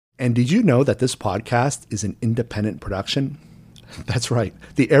And did you know that this podcast is an independent production? That's right.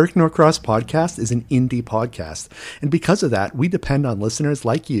 The Eric Norcross podcast is an indie podcast. And because of that, we depend on listeners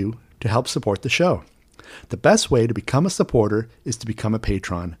like you to help support the show. The best way to become a supporter is to become a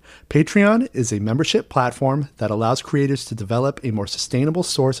patron. Patreon is a membership platform that allows creators to develop a more sustainable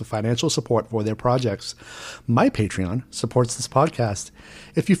source of financial support for their projects. My Patreon supports this podcast.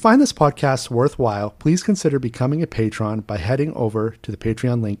 If you find this podcast worthwhile, please consider becoming a patron by heading over to the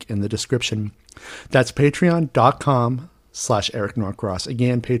Patreon link in the description. That's patreon.com/Eric Norcross.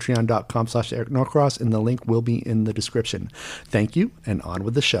 Again, patreon.com/Eric Norcross, and the link will be in the description. Thank you, and on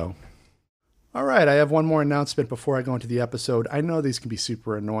with the show. All right, I have one more announcement before I go into the episode. I know these can be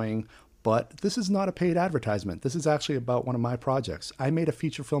super annoying, but this is not a paid advertisement. This is actually about one of my projects. I made a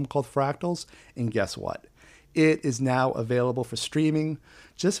feature film called Fractals, and guess what? It is now available for streaming.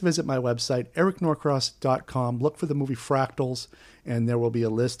 Just visit my website, ericnorcross.com, look for the movie Fractals, and there will be a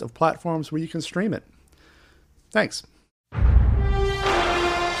list of platforms where you can stream it. Thanks.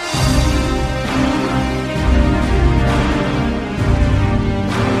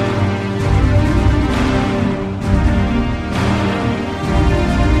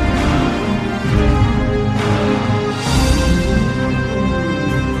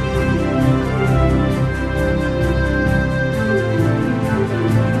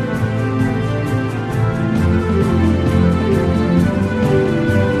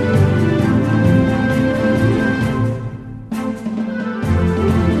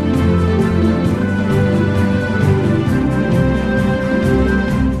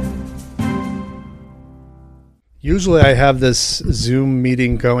 Usually I have this Zoom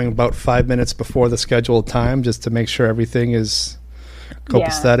meeting going about 5 minutes before the scheduled time just to make sure everything is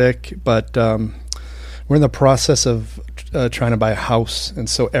copacetic. Yeah. But we're in the process of trying to buy a house. And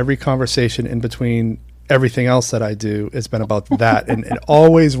so every conversation in between everything else that I do has been about that. And it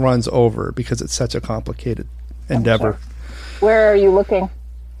always runs over because it's such a complicated endeavor. Sure. Where are you looking?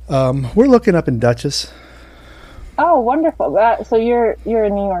 We're looking up in Dutchess. Oh, wonderful. So you're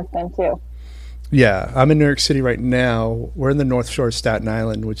in New York then too? Yeah, I'm in New York City right now. We're in the North Shore of Staten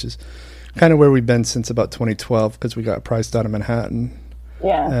Island, which is kind of where we've been since about 2012 because we got priced out of Manhattan.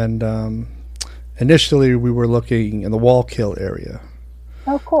 Yeah. And initially we were looking in the Wallkill area.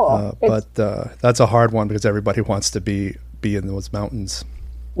 Oh, cool. But that's a hard one because everybody wants to be in those mountains.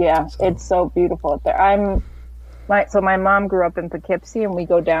 Yeah, so. It's so beautiful up there. So my mom grew up in Poughkeepsie, and we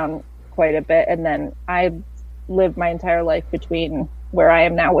go down quite a bit. And then I lived my entire life between where I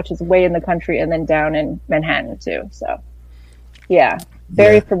am now, which is way in the country, and then down in Manhattan too. So yeah,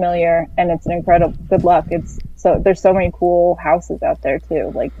 very familiar, and it's an incredible, good luck. There's so many cool houses out there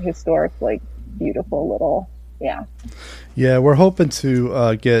too, like historic, like beautiful little, yeah. Yeah, we're hoping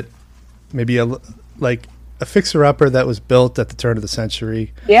to get maybe a fixer-upper that was built at the turn of the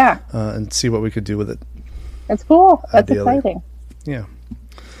century. Yeah. And see what we could do with it. It's cool. That's ideally. Exciting. Yeah.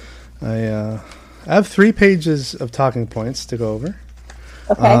 I have 3 pages of talking points to go over.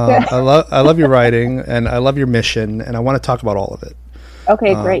 Okay, good. I love your writing, and I love your mission, and I want to talk about all of it.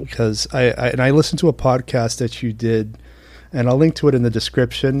 Okay, great. Because I listened to a podcast that you did, and I'll link to it in the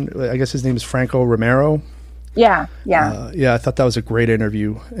description. I guess his name is Franco Romero. Yeah. I thought that was a great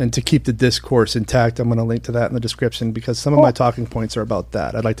interview. And to keep the discourse intact, I'm going to link to that in the description because some of my talking points are about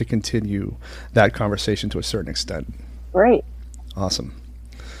that. I'd like to continue that conversation to a certain extent. Great. Awesome.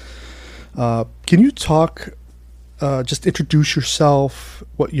 Can you talk, just introduce yourself,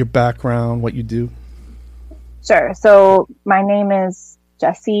 what your background, what you do? Sure. So my name is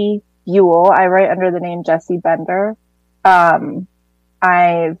Jesi Buell. I write under the name Jesi Bender.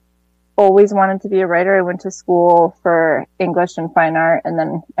 I've always wanted to be a writer. I went to school for English and fine art, and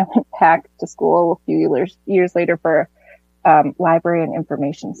then I went back to school a few years later for library and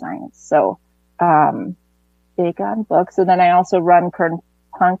information science. So big on books. And then I also run Punk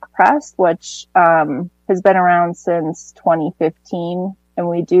Press, which has been around since 2015. And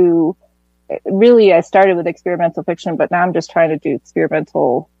we do, really, I started with experimental fiction, but now I'm just trying to do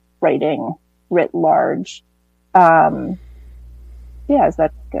experimental writing writ large. Yeah, is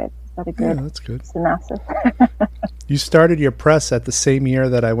that good? Is that a good that's good. synopsis? You started your press at the same year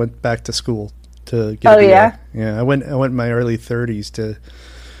that I went back to school to get a BA. Yeah? Yeah, I went in my early 30s to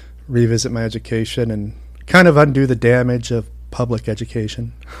revisit my education and kind of undo the damage of public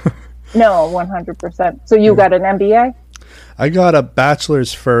education. No, 100%. So you got an MBA? I got a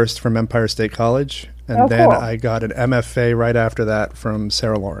bachelor's first from Empire State College, and then cool. I got an MFA right after that from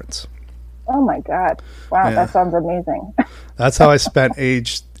Sarah Lawrence. Oh my God. Wow, yeah. That sounds amazing. That's how I spent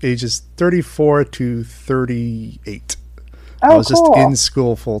ages 34 to 38. Oh, I was cool. just in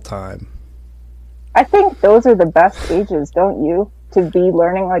school full time. I think those are the best ages, don't you? to be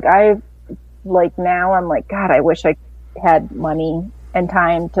learning. Like now I'm like, God, I wish I had money and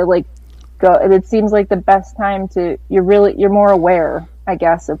time to like go. It seems like the best time you're more aware, I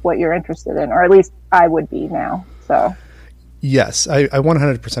guess, of what you're interested in, or at least I would be now. So yes, I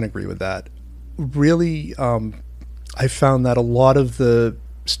 100% agree with that. Really, I found that a lot of the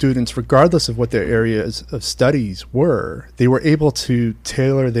students, regardless of what their areas of studies were, they were able to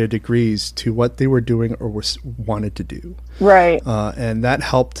tailor their degrees to what they were doing or wanted to do. Right. And that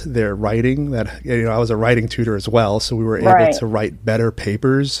helped their writing. I was a writing tutor as well, so we were able to write better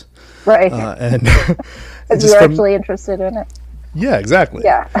papers. Right. And because you were actually interested in it. Yeah, exactly.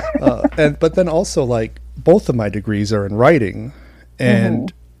 Yeah. But then also, like, both of my degrees are in writing,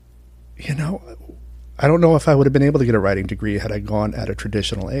 and I don't know if I would have been able to get a writing degree had I gone at a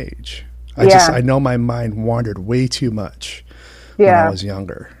traditional age. I know my mind wandered way too much when I was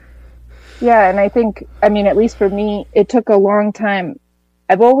younger. Yeah, and I think, at least for me, it took a long time.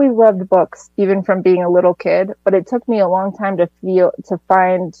 I've always loved books, even from being a little kid, but it took me a long time to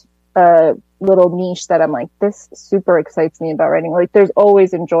find a little niche that I'm like, this super excites me about writing. Like, there's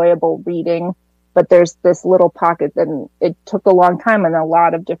always enjoyable reading, but there's this little pocket, and it took a long time and a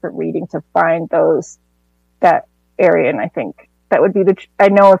lot of different reading to find that area. And I think that would be I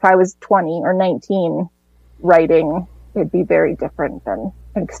know if I was 20 or 19 writing, it'd be very different than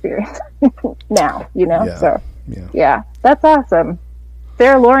an experience now, Yeah. So yeah, that's awesome.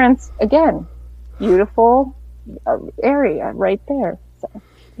 Sarah Lawrence, again, beautiful area right there. So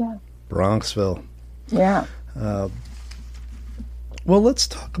yeah. Bronxville. Yeah. Well, let's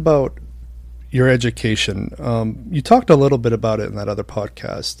talk about your education. You talked a little bit about it in that other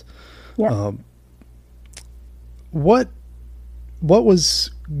podcast. Yeah. What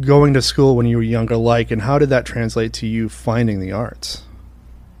was going to school when you were younger like, and how did that translate to you finding the arts,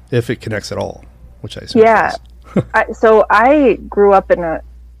 if it connects at all, which I assume it does. So I grew up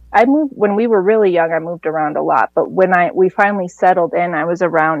I moved when we were really young. I moved around a lot, but when we finally settled in, I was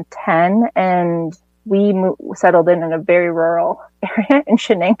around 10, and we settled in a very rural area in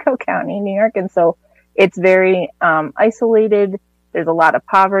Shenango County, New York, and so it's very isolated. There's a lot of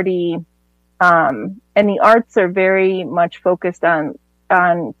poverty. And the arts are very much focused on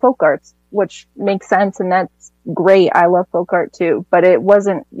folk arts, which makes sense. And that's great. I love folk art too, but it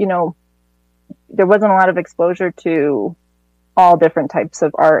wasn't, there wasn't a lot of exposure to all different types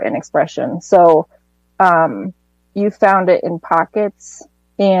of art and expression. So, you found it in pockets,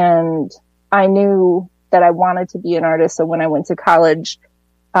 and I knew that I wanted to be an artist. So when I went to college,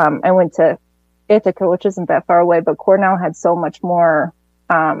 I went to Ithaca, which isn't that far away, but Cornell had so much more,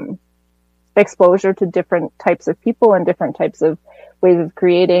 exposure to different types of people and different types of ways of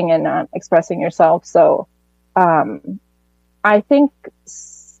creating and expressing yourself. So I think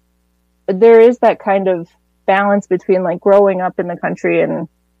there is that kind of balance between like growing up in the country and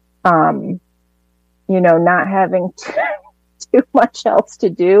not having too much else to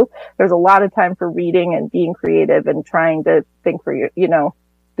do. There's a lot of time for reading and being creative and trying to think for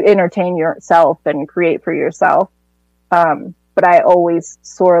entertain yourself and create for yourself. But I always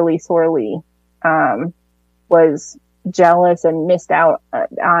sorely was jealous and missed out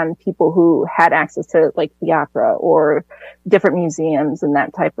on people who had access to like the opera or different museums and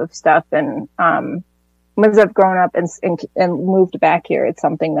that type of stuff. And as I've grown up and moved back here, it's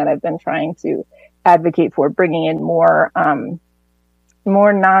something that I've been trying to advocate for, bringing in more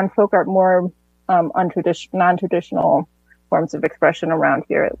non-folk art, more non-traditional forms of expression around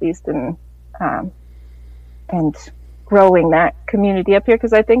here, at least, and growing that community up here,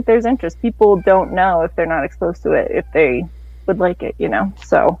 because I think there's interest. People don't know if they're not exposed to it, if they would like it,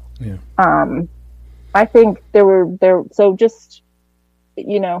 So, I think so just,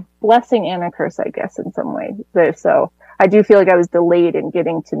 blessing and a curse, I guess, in some way. So I do feel like I was delayed in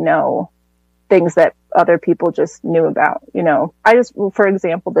getting to know things that other people just knew about, for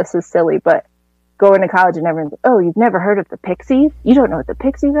example, this is silly, but going to college and everyone's like, oh, you've never heard of the Pixies? You don't know what the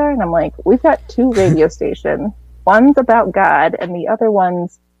Pixies are? And I'm like, we've got 2 radio stations. One's about God, and the other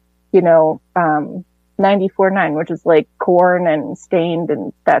one's, 94.9, which is like Corn and Stained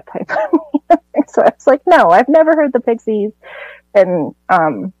and that type of thing. So it's like, no, I've never heard the Pixies. And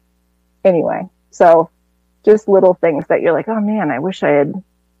anyway, so just little things that you're like, oh man, I wish I had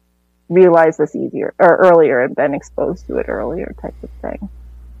realized this earlier and been exposed to it earlier type of thing.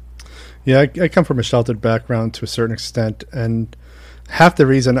 Yeah, I come from a sheltered background to a certain extent, and half the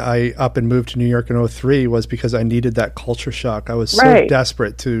reason I up and moved to New York in 2003 was because I needed that culture shock. I was so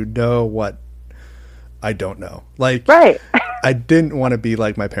desperate to know what I don't know. Like, I didn't want to be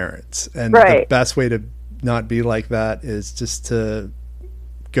like my parents. And the best way to not be like that is just to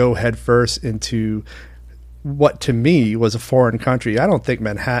go headfirst into what to me was a foreign country. I don't think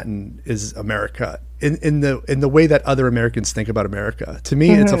Manhattan is America in the way that other Americans think about America. To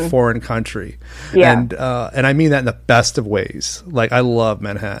me, it's a foreign country, and I mean that in the best of ways. Like, I love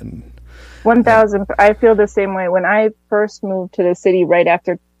Manhattan. 1,000. I feel the same way. When I first moved to the city right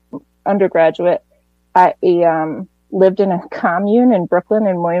after undergraduate, I lived in a commune in Brooklyn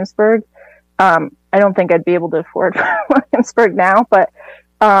and Williamsburg. I don't think I'd be able to afford Williamsburg now, but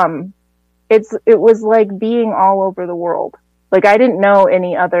it was like being all over the world. Like, I didn't know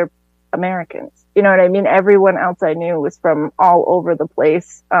any other Americans. You know what I mean? Everyone else I knew was from all over the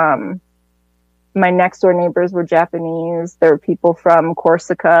place. My next door neighbors were Japanese. There were people from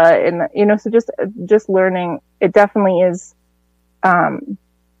Corsica, and so just learning. It definitely is.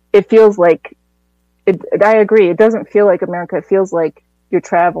 It feels like it. I agree. It doesn't feel like America. It feels like you're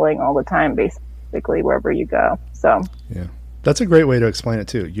traveling all the time, basically wherever you go. So yeah. That's a great way to explain it,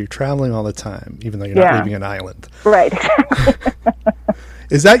 too. You're traveling all the time, even though you're not leaving an island. Right.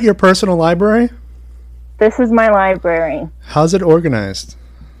 Is that your personal library? This is my library. How's it organized?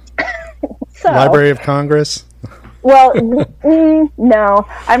 Library of Congress? Well, no.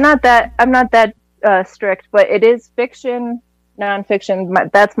 I'm not that strict, but it is fiction,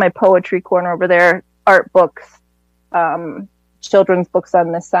 nonfiction. That's my poetry corner over there. Art books, children's books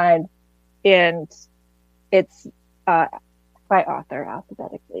on this side. And it's by author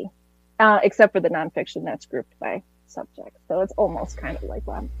alphabetically, except for the nonfiction that's grouped by subject. So it's almost kind of like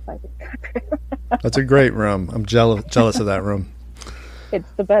That's a great room. I'm jealous of that room. It's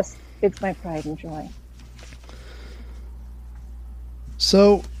the best. It's my pride and joy.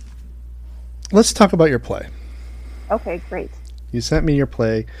 So let's talk about your play. Okay, great. You sent me your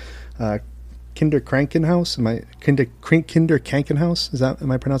play, Kinder Krankenhaus. Kinder Krankenhaus?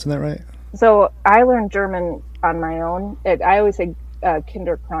 Am I pronouncing that right? So I learned German on my own. I always say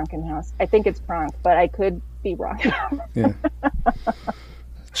Kinder Krankenhaus. I think it's Krank, but I could be wrong. Yeah.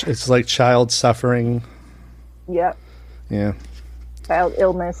 It's like child suffering. Yep. Yeah. Child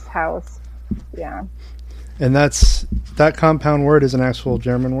illness house. Yeah. And that compound word is an actual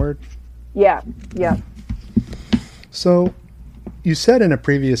German word? Yeah. Yeah. So you said in a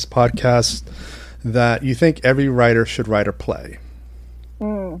previous podcast that you think every writer should write a play.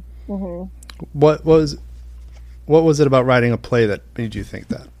 Mm-hmm. What was it about writing a play that made you think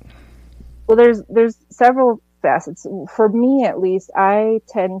that? Well, there's several facets. For me, at least, I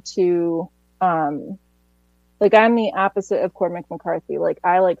tend to, I'm the opposite of Cormac McCarthy. Like,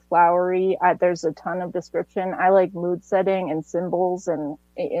 I like flowery. There's a ton of description. I like mood setting and symbols and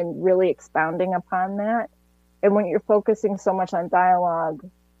really expounding upon that. And when you're focusing so much on dialogue,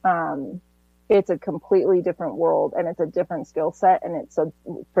 it's a completely different world and it's a different skill set. And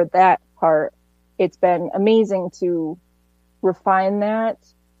for that part, it's been amazing to refine that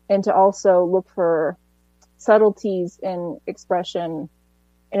and to also look for subtleties in expression.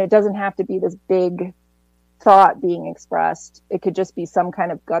 And it doesn't have to be this big thought being expressed. It could just be some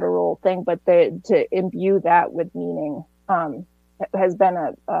kind of guttural thing, but to imbue that with meaning has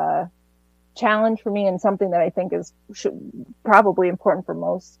been a challenge for me, and something that I think is probably important for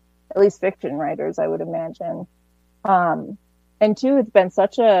most, at least fiction writers, I would imagine. And two, it's been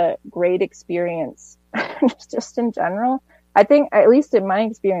such a great experience just in general. I think, at least in my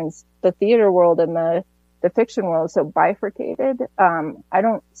experience, the theater world and the fiction world is so bifurcated. I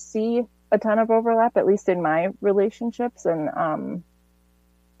don't see a ton of overlap, at least in my relationships. And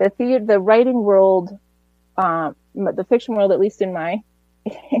the writing world, the fiction world, at least in my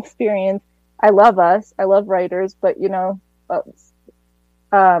experience, I love writers, but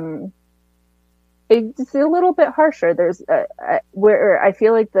it's a little bit harsher. There's where I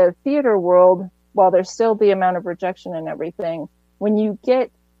feel like the theater world, while there's still the amount of rejection and everything, when you get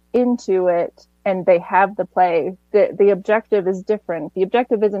into it and they have the play, the objective is different. The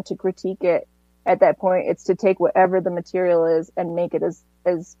objective isn't to critique it at that point. It's to take whatever the material is and make it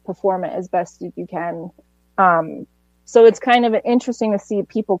as perform it as best as you can. So it's kind of interesting to see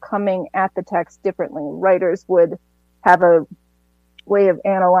people coming at the text differently. Writers would have a way of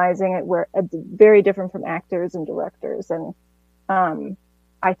analyzing it where very different from actors and directors. And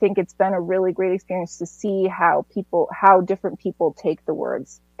I think it's been a really great experience to see how different people take the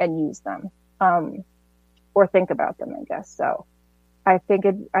words and use them, or think about them, I guess. So I think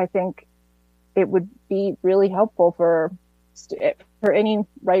it would be really helpful for any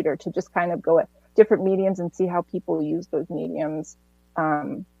writer to just kind of go at different mediums and see how people use those mediums,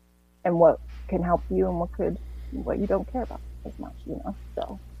 and what can help you and what you don't care about as much,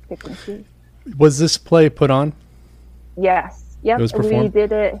 so pick and choose. Was this play put on? Yes. Yep. It was performed? We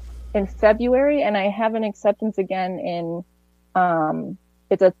did it in February, and I have an acceptance again in,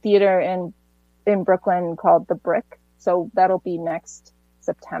 it's a theater in in Brooklyn called The Brick. So that'll be next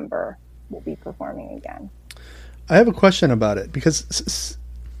September. We'll be performing again. I have a question about it because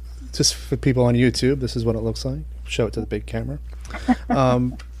just for people on YouTube, this is what it looks like. Show it to the big camera.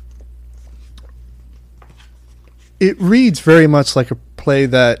 It reads very much like a play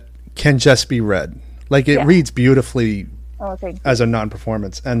that can just be read. Like it reads beautifully as a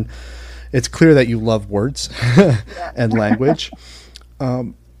non-performance. And it's clear that you love words and language.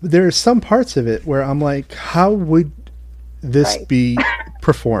 There are some parts of it where I'm like, how would this be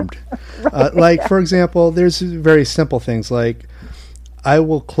performed? Like, for example, there's very simple things like, I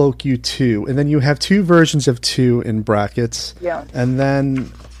will cloak you two. And then you have two versions of two in brackets. Yeah. And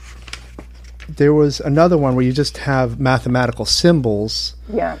then there was another one where you just have mathematical symbols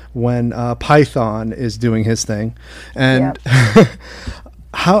when Python is doing his thing. And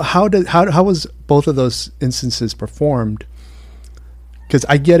how was both of those instances performed? Because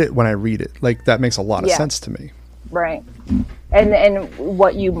I get it when I read it. Like, that makes a lot of sense to me. Right. And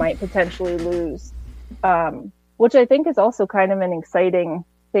what you might potentially lose, which I think is also kind of an exciting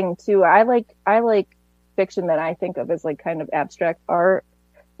thing too. I like fiction that I think of as like kind of abstract art.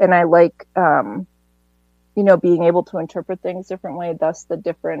 And I like, being able to interpret things different way, thus the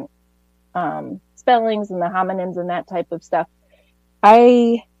different spellings and the homonyms and that type of stuff.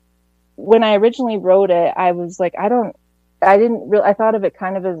 When I originally wrote it, I was like, I thought of it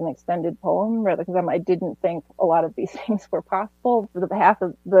kind of as an extended poem, rather, because I didn't think a lot of these things were possible. For the half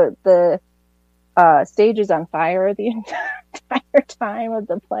of the stage is on fire the entire time of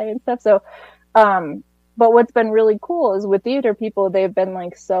the play and stuff. So, but what's been really cool is with theater people, they've been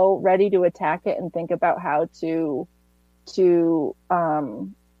like so ready to attack it and think about how to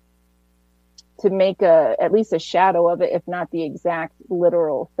make at least a shadow of it, if not the exact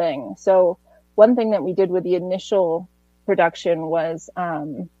literal thing. So one thing that we did with the initial production was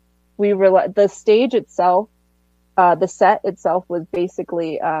the stage itself, the set itself was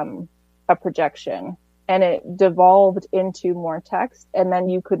basically a projection. And it devolved into more text. And then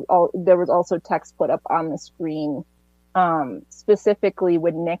there was also text put up on the screen, specifically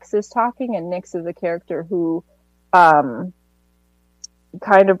when Nix is talking. And Nix is a character who kind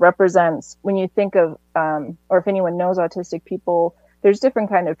of represents, when you think of, or if anyone knows autistic people, there's different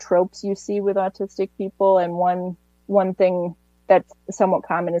kind of tropes you see with autistic people. And one thing that's somewhat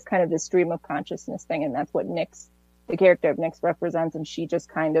common is kind of this stream of consciousness thing. And that's what Nix, the character of Nix, represents. And she just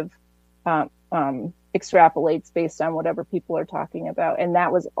kind of extrapolates based on whatever people are talking about. And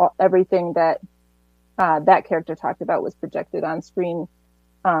that was everything that that character talked about was projected on screen,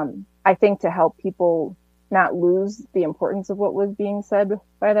 I think, to help people not lose the importance of what was being said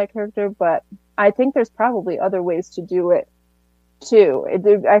by that character. But I think there's probably other ways to do it too.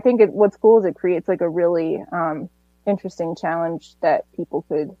 I think what's cool is it creates like a really interesting challenge that people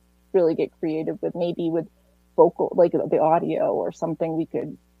could really get creative with, maybe with vocal, like the audio or something. We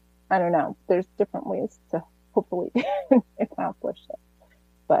could, I don't know. There's different ways to hopefully accomplish it.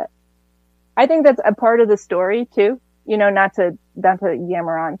 But I think that's a part of the story too. Not to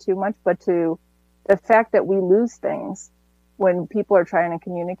yammer on too much, but to the fact that we lose things when people are trying to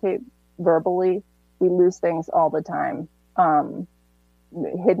communicate verbally. We lose things all the time.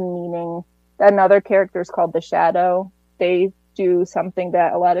 Hidden meaning. Another character is called the Shadow. They do something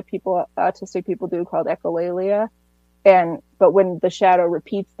that a lot of autistic people do, called echolalia. But when the shadow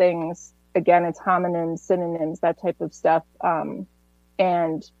repeats things, again, it's homonyms, synonyms, that type of stuff.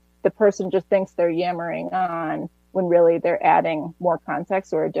 And the person just thinks they're yammering on when really they're adding more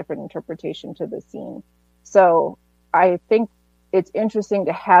context or a different interpretation to the scene. So I think it's interesting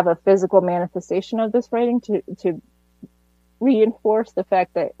to have a physical manifestation of this writing to reinforce the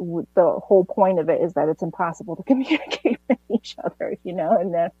fact that the whole point of it is that it's impossible to communicate with each other,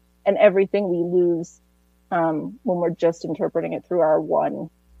 and everything we lose when we're just interpreting it through our one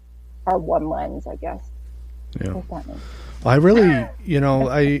lens, I guess. Yeah. I really,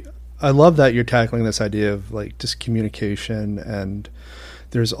 I love that you're tackling this idea of like just communication, and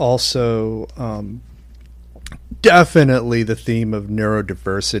there's also definitely the theme of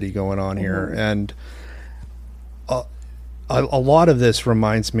neurodiversity going on here. And a lot of this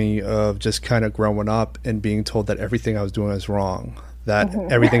reminds me of just kind of growing up and being told that everything I was doing was wrong, that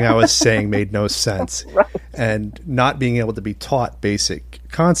everything I was saying made no sense, right. And not being able to be taught basic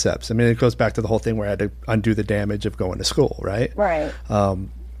concepts. I mean, it goes back to the whole thing where I had to undo the damage of going to school, right? Right. I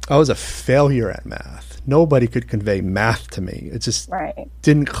was a failure at math. Nobody could convey math to me. It just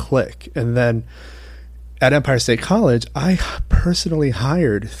didn't click. And then at Empire State College, I personally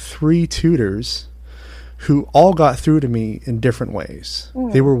hired 3 tutors who all got through to me in different ways.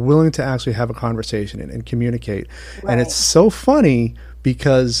 They were willing to actually have a conversation and communicate. Right. And it's so funny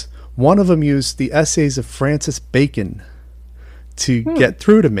because one of them used the essays of Francis Bacon to get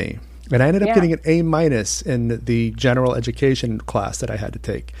through to me. And I ended up getting an A- in the general education class that I had to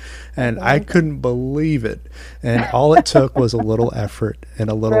take. And I couldn't believe it. And all it took was a little effort and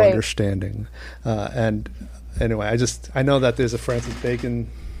a little understanding. And anyway, I know that there's a Francis Bacon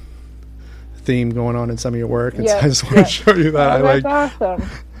theme going on in some of your work. And so I just want to show you that. Oh, that's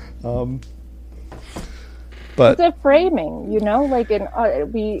awesome. But it's a framing, like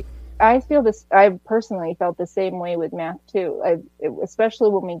I personally felt the same way with math too. Especially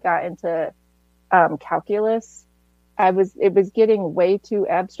when we got into calculus, it was getting way too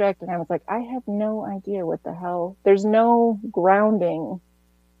abstract, and I was like, I have no idea what the hell. There's no grounding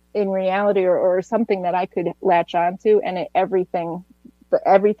in reality or something that I could latch onto, and everything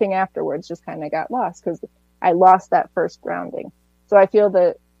afterwards just kind of got lost because I lost that first grounding. So I feel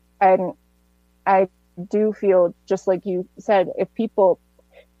that I do feel, just like you said, if people,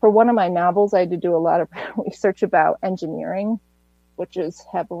 for one of my novels, I had to do a lot of research about engineering, which is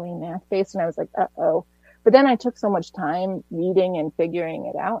heavily math based. And I was like, uh-oh. But then I took so much time reading and figuring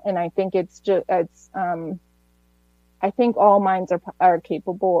it out. And I think I think all minds are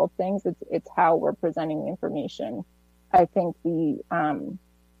capable of things. It's how we're presenting the information. I think we are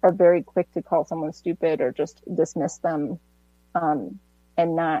very quick to call someone stupid or just dismiss them, and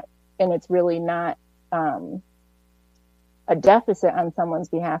it's really not a deficit on someone's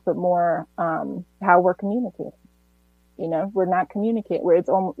behalf, but more how we're communicating. We're not communicating.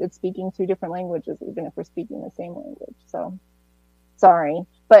 It's speaking two different languages, even if we're speaking the same language. So, sorry,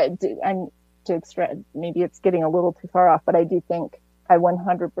 but maybe it's getting a little too far off. But I do think I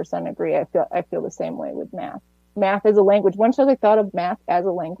 100% agree. I feel the same way with math. Math is a language. Once I thought of math as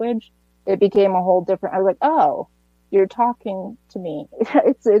a language, it became a whole different. I was like, oh, you're talking to me.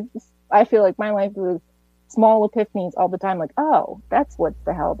 It's. I feel like my life was small epiphanies all the time. Like, oh, that's what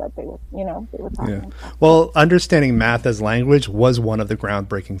the hell that they were talking about. Well, understanding math as language was one of the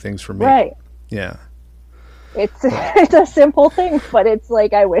groundbreaking things for me. Right. Yeah. It's a simple thing, but it's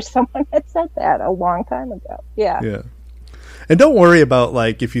like, I wish someone had said that a long time ago. Yeah. Yeah. And don't worry about,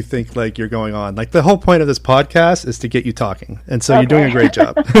 like, if you think like you're going on, like, the whole point of this podcast is to get you talking. And so you're doing a great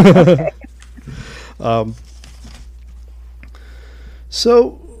job. Okay.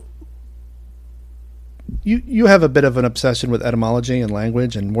 So you have a bit of an obsession with etymology and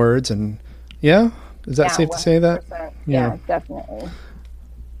language and words, and is that safe to say that? Yeah, definitely.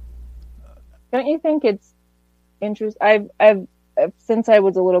 Don't you think it's interesting? I've since I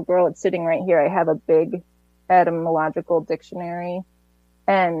was a little girl, it's sitting right here. I have a big etymological dictionary,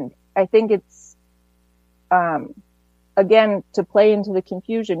 and I think it's again, to play into the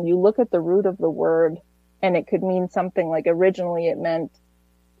confusion. You look at the root of the word, and it could mean something like, originally it meant,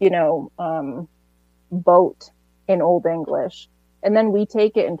 boat in Old English. And then we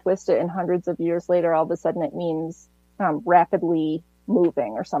take it and twist it, and hundreds of years later, all of a sudden it means rapidly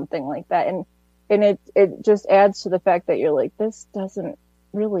moving or something like that. And it just adds to the fact that you're like, this doesn't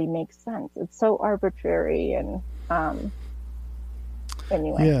really make sense. It's so arbitrary. And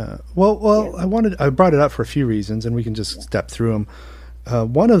anyway. Yeah. Well, I brought it up for a few reasons, and we can just step through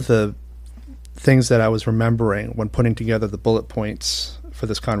them. One of the things that I was remembering when putting together the bullet points for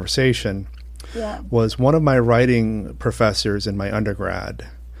this conversation was one of my writing professors in my undergrad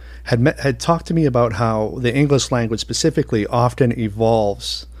had talked to me about how the English language specifically often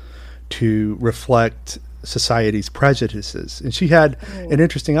evolves to reflect society's prejudices. And she had an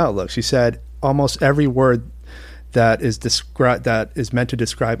interesting outlook. She said almost every word that is meant to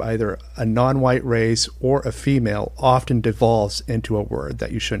describe either a non-white race or a female often devolves into a word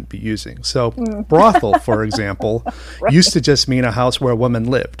that you shouldn't be using. So brothel, for example, used to just mean a house where a woman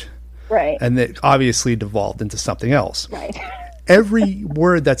lived. Right. And it obviously devolved into something else. Right. Every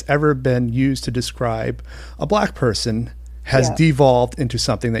word that's ever been used to describe a black person has devolved into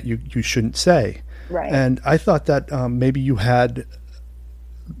something that you shouldn't say. Right. And I thought that maybe you had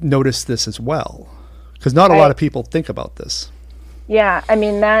noticed this as well, because not a lot of people think about this. Yeah, I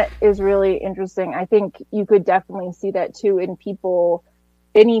mean, that is really interesting. I think you could definitely see that too in people,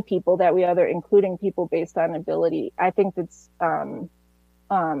 any people that we other, including people based on ability. I think that's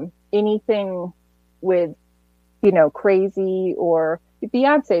anything with, crazy, or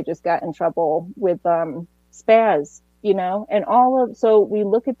Beyonce just got in trouble with spaz, and so we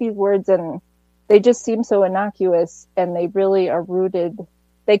look at these words and they just seem so innocuous, and they really are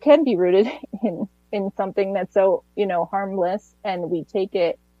they can be rooted in something that's so, harmless, and we take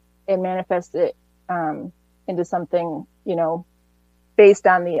it and manifest it into something, based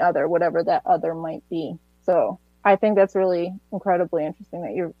on the other, whatever that other might be. So I think that's really incredibly interesting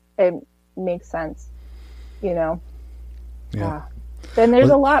that it makes sense, Yeah. Then there's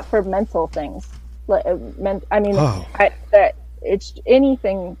Well, a lot for mental things. I mean, oh, that it's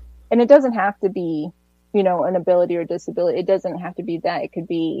anything, and it doesn't have to be, an ability or disability. It doesn't have to be that. It could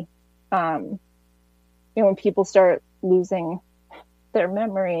be, when people start losing their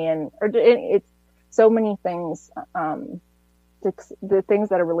memory, or it's so many things. The things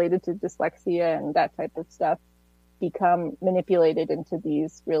that are related to dyslexia and that type of stuff become manipulated into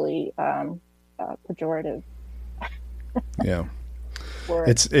these really pejorative yeah.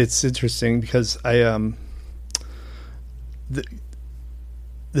 words. It's interesting because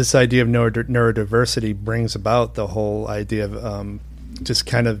this idea of neurodiversity brings about the whole idea of just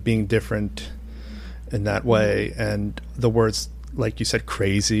kind of being different in that way, and the words like you said,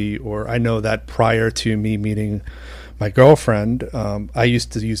 crazy, or I know that prior to me meeting my girlfriend, I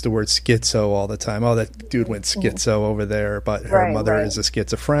used to use the word schizo all the time. Oh, that dude went schizo over there, but her mother is a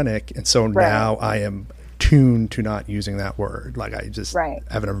schizophrenic, and so now I am tuned to not using that word. Like I just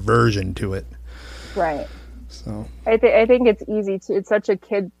have an aversion to it. Right. So I think it's easy to. It's such a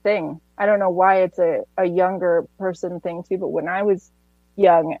kid thing. I don't know why it's a younger person thing too. But when I was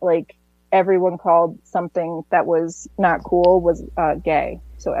young, like everyone called something that was not cool was gay.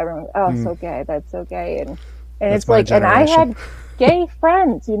 So everyone, so gay. That's so gay, and it's like, and I had gay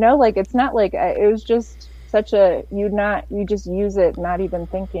friends. Like it's not like it was just such a you just use it, not even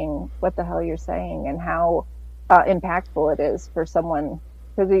thinking what the hell you're saying and how impactful it is for someone,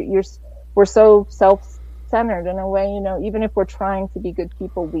 because we're so self-centered in a way. Even if we're trying to be good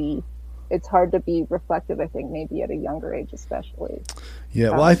people, it's hard to be reflective, I think, maybe at a younger age especially.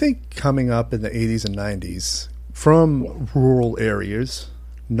 Yeah, well, I think coming up in the 80s and 90s from rural areas,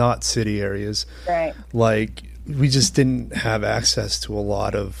 not city areas, like we just didn't have access to a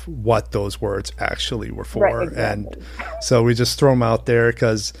lot of what those words actually were for. Exactly. And so we just throw them out there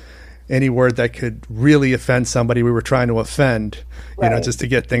because any word that could really offend somebody we were trying to offend, just to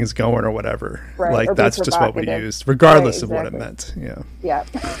get things going or whatever. Like or that's just what we used, regardless of what it meant. Yeah. Yeah.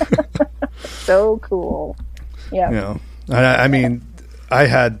 So cool. Yeah. I mean, I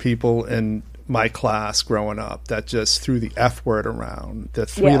had people in my class growing up that just threw the F word around, the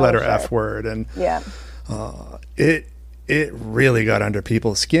three-letter F word, and it really got under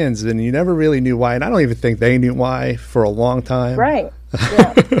people's skins, and you never really knew why. And I don't even think they knew why for a long time. Right.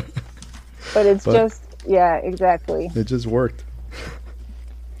 Yeah. But it's just, exactly. It just worked.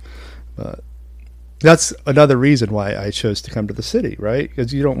 But that's another reason why I chose to come to the city, right?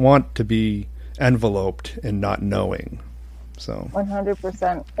 Because you don't want to be enveloped in not knowing. So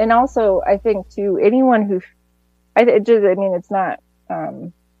 100%. And also, I think too, anyone who, it's not,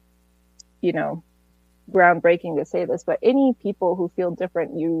 groundbreaking to say this, but any people who feel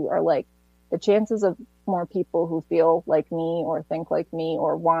different, you are like, the chances of more people who feel like me or think like me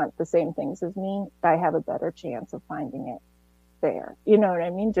or want the same things as me, I have a better chance of finding it there. You know what I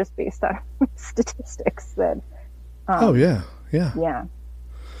mean? Just based on statistics that. Yeah. So.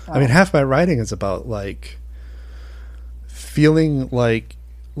 I mean, half my writing is about like feeling like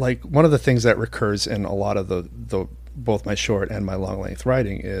one of the things that recurs in a lot of the both my short and my long length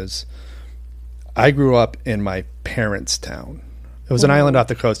writing is I grew up in my parents' town. It was an island off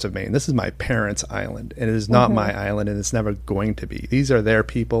the coast of Maine. This is my parents' island, and it is not my island, and it's never going to be. These are their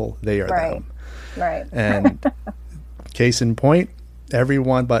people. They are them. Right. And case in point,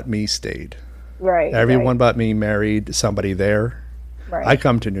 everyone but me stayed. Right. Everyone but me married somebody there. Right. I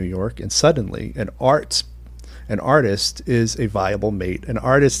come to New York, and suddenly an artist is a viable mate. An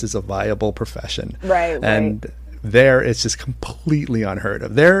artist is a viable profession. Right. And there, it's just completely unheard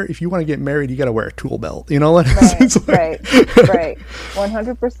of. There, if you want to get married, you got to wear a tool belt. You know what? Right.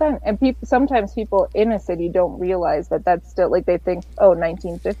 100%. And sometimes people in a city don't realize that that's still, like, they think,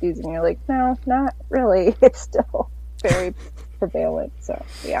 1950s, and you're like, no, not really. It's still very prevalent. So,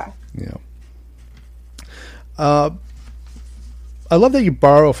 yeah. I love that you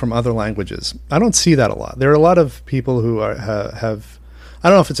borrow from other languages. I don't see that a lot. There are a lot of people who have I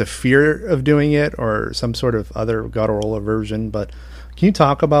don't know if it's a fear of doing it or some sort of other guttural aversion, but can you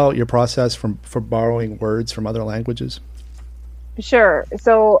talk about your process for borrowing words from other languages? Sure.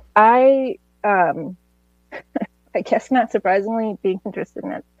 So I guess not surprisingly, being interested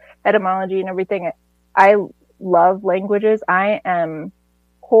in etymology and everything, I love languages. I am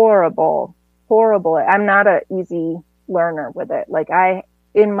horrible. I'm not an easy learner with it. Like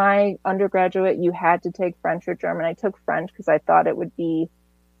in my undergraduate, you had to take French or German. I took French because I thought it would be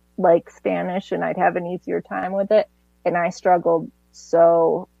like Spanish and I'd have an easier time with it. And I struggled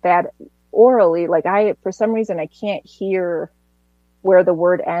so bad orally. Like for some reason, I can't hear where the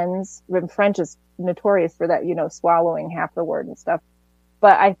word ends. And French is notorious for that, swallowing half the word and stuff.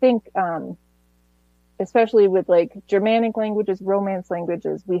 But I think especially with like Germanic languages, Romance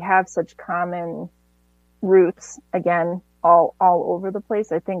languages, we have such common roots, again, all over the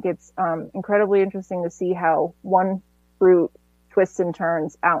place. I think it's incredibly interesting to see how one root twists and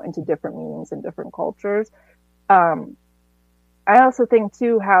turns out into different meanings in different cultures. I also think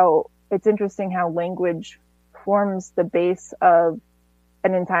too how it's interesting how language forms the base of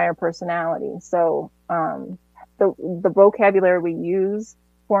an entire personality. So the vocabulary we use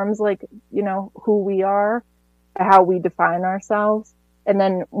forms like, you know, who we are, how we define ourselves. And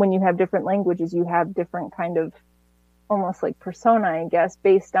then when you have different languages, you have different kind of almost like persona, I guess,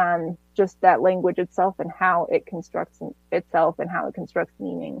 based on just that language itself and how it constructs itself and how it constructs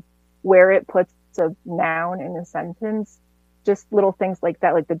meaning, where it puts a noun in a sentence, just little things like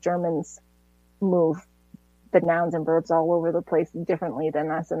that. Like the Germans move the nouns and verbs all over the place differently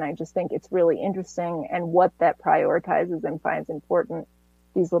than us. And I just think it's really interesting and what that prioritizes and finds important,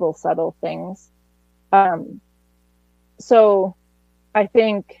 these little subtle things. So I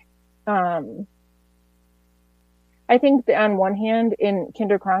think on one hand, in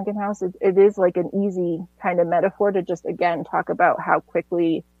Kinder Krankenhaus, it is like an easy kind of metaphor to just, again, talk about how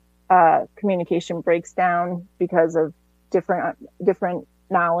quickly communication breaks down because of different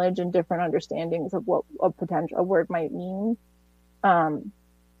knowledge and different understandings of what a word might mean.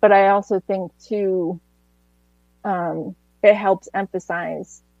 But I also think too, it helps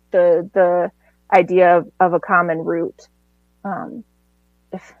emphasize the idea of a common root,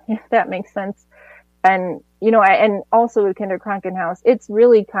 if that makes sense. And, you know, and also with Kinder Krankenhaus, it's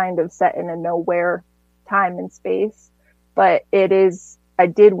really kind of set in a nowhere time and space, but I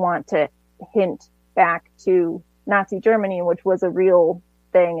did want to hint back to Nazi Germany, which was a real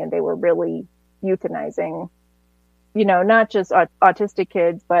thing, and they were really euthanizing, you know, not just autistic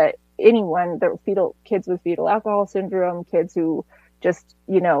kids, but anyone, kids with fetal alcohol syndrome, kids who just,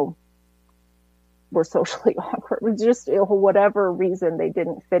 you know, were socially awkward, just whatever reason they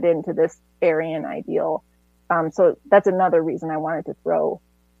didn't fit into this Aryan ideal. So that's another reason I wanted to throw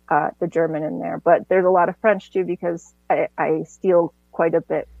the German in there. But there's a lot of French too, because I steal quite a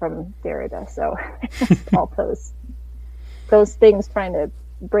bit from Derrida. So all those things, trying to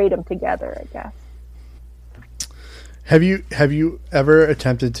braid them together, I guess. Have you ever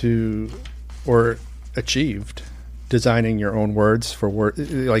attempted to or achieved designing your own words for word,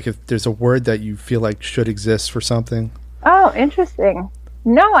 like if there's a word that you feel like should exist for something? Oh, interesting.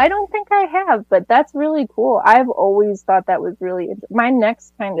 No, I don't think I have, but that's really cool. I've always thought that was really my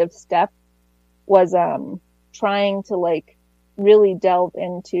next kind of step was trying to like really delve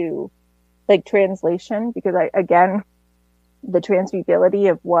into like translation, because again, the transferability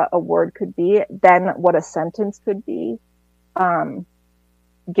of what a word could be, then what a sentence could be,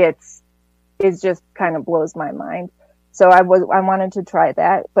 is just kind of blows my mind. So I wanted to try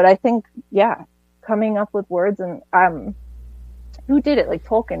that, but I think, yeah, coming up with words, and who did it? Like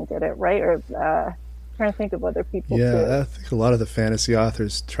Tolkien did it, right? Or trying to think of other people. Yeah, too. I think a lot of the fantasy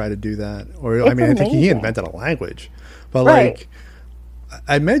authors try to do that. Or It's I mean, amazing. I think he invented a language, but Right. like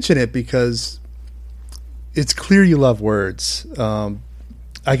I mention it because it's clear you love words.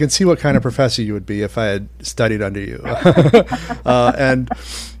 I can see what kind of professor you would be if I had studied under you, and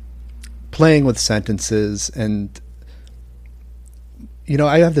playing with sentences. And you know,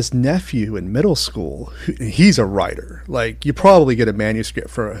 I have this nephew in middle school. He's a writer. Like, you probably get a manuscript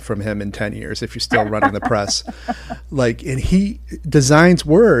from him in 10 years if you're still running the press. Like, and he designs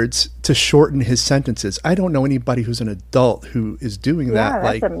words to shorten his sentences. I don't know anybody who's an adult who is doing that. Yeah,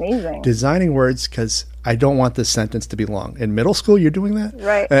 that's like amazing. Designing words because I don't want this sentence to be long. In middle school, you're doing that?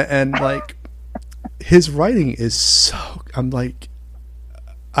 Right. And like, his writing is so, I'm like,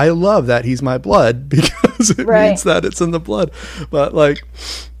 I love that he's my blood because it Right. means that it's in the blood. But like,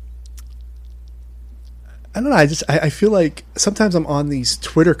 I don't know. I feel like sometimes I'm on these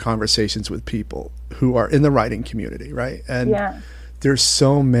Twitter conversations with people who are in the writing community, right? And Yeah. there's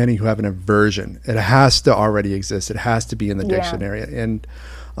so many who have an aversion. It has to already exist. It has to be in the Yeah. dictionary. And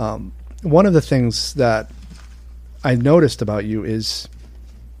one of the things that I noticed about you is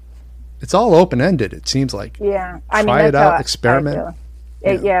it's all open-ended, it seems like. Yeah. I mean, Try it that's how out, I experiment. feel.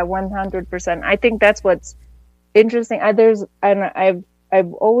 Yeah, 100%. I think that's what's interesting.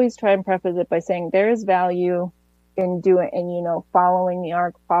 I've always tried and preface it by saying there is value in doing, and you know, following the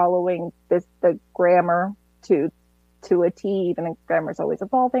arc, following the grammar to a T. Even grammar is always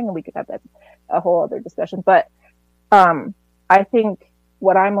evolving, and we could have that a whole other discussion. But I think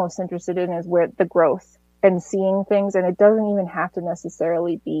what I'm most interested in is where the growth and seeing things, and it doesn't even have to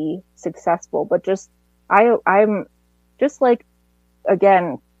necessarily be successful, but just I'm just like,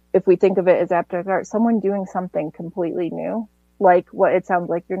 again, if we think of it as abstract art, someone doing something completely new, like what it sounds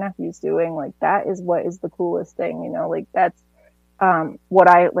like your nephew's doing, like that is what is the coolest thing, you know, like that's what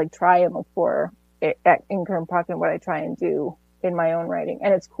I like try and look for in Current Pocket, what I try and do in my own writing.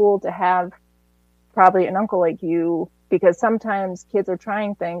 And it's cool to have probably an uncle like you, because sometimes kids are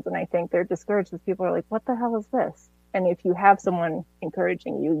trying things and I think they're discouraged because people are like, what the hell is this? And if you have someone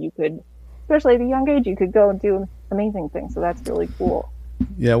encouraging you, you could, especially at a young age, you could go and do amazing things. So that's really cool.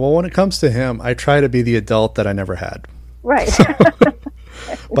 Yeah, well, when it comes to him, I try to be the adult that I never had. Right.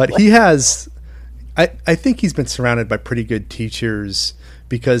 But he has, I think he's been surrounded by pretty good teachers,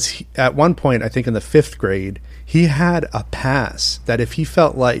 because at one point, I think in the 5th grade, he had a pass that if he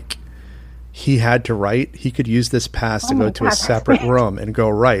felt like he had to write, he could use this pass to go to a separate room and go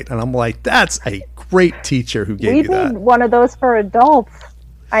write. And I'm like, that's a great teacher who gave you that. We need one of those for adults.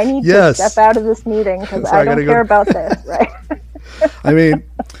 I need to step out of this meeting because I don't care about this, right? I mean,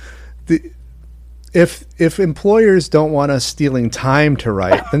 if employers don't want us stealing time to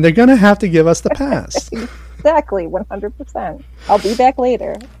write, then they're going to have to give us the pass. Exactly, 100%. I'll be back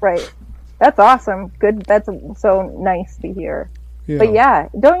later. Right. That's awesome. Good. That's so nice to hear. Yeah. But yeah,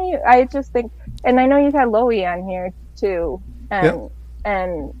 don't you? I just think, and I know you've had Loie on here too,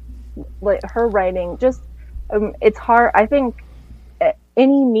 and like her writing, just it's hard. I think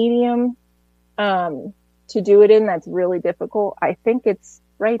any medium to do it in that's really difficult. I think it's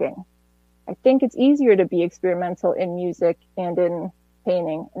writing. I think it's easier to be experimental in music and in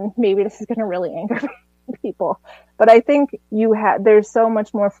painting. And maybe this is going to really anger people, but I think there's so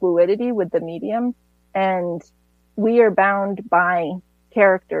much more fluidity with the medium, and we are bound by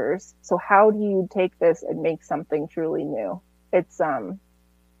characters. So how do you take this and make something truly new? It's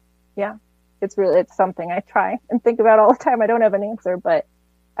it's something I try and think about all the time. I don't have an answer, but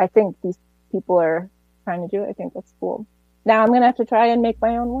I think these people are trying to do it. I think that's cool. Now I'm going to have to try and make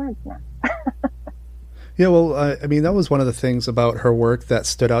my own words now. Yeah, well, I mean, that was one of the things about her work that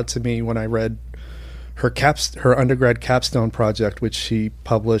stood out to me when I read her undergrad capstone project, which she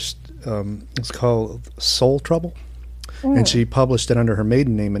published. It's called Soul Trouble, and she published it under her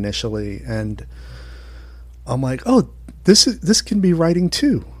maiden name initially. And I'm like, oh, this can be writing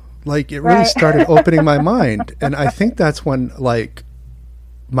too. Like, it really started opening my mind, and I think that's when like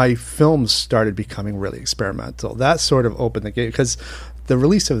my films started becoming really experimental. That sort of opened the gate, because the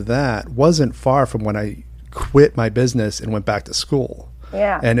release of that wasn't far from when I quit my business and went back to school.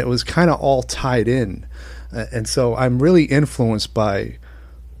 Yeah. And it was kind of all tied in. And so I'm really influenced by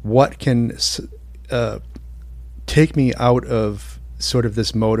what can take me out of sort of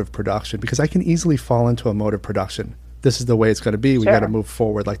this mode of production, because I can easily fall into a mode of production. This is the way it's going to be. We got to move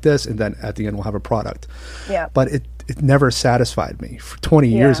forward like this, and then at the end we'll have a product. Yeah. But it never satisfied me. For 20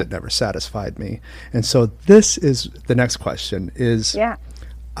 years it never satisfied me. And so this is the next question is,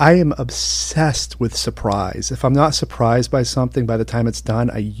 I am obsessed with surprise. If I'm not surprised by something by the time it's done,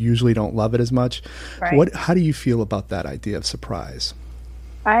 I usually don't love it as much. Right. How do you feel about that idea of surprise?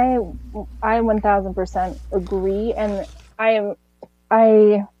 I 1000% agree, and I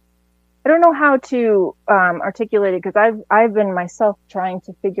don't know how to articulate it, because I've been myself trying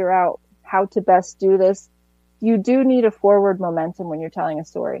to figure out how to best do this. You do need a forward momentum when you're telling a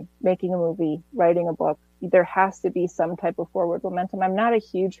story, making a movie, writing a book. There has to be some type of forward momentum. I'm not a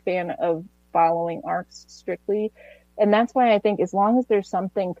huge fan of following arcs strictly. And that's why I think as long as there's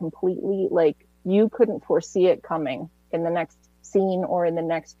something completely, like, you couldn't foresee it coming in the next scene or in the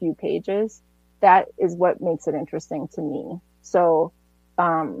next few pages, that is what makes it interesting to me. So,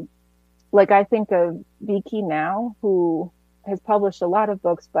 like, I think of Vicky now, who has published a lot of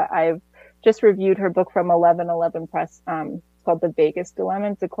books, but I've just reviewed her book from 1111 Press. It's called The Vegas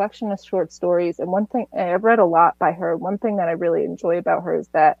Dilemma. It's a collection of short stories. And one thing, I've read a lot by her. One thing that I really enjoy about her is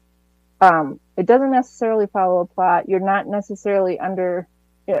that it doesn't necessarily follow a plot. You're not necessarily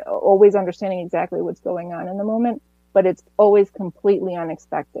always understanding exactly what's going on in the moment, but it's always completely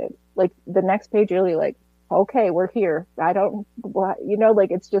unexpected. Like, the next page, you're really like, okay, we're here.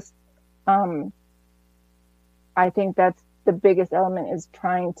 It's just, I think that's the biggest element, is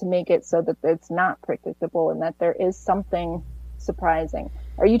trying to make it so that it's not predictable and that there is something surprising.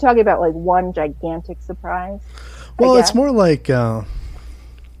 Are you talking about like one gigantic surprise? Well, it's more like I'll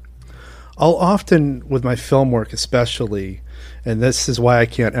often, with my film work especially, and this is why I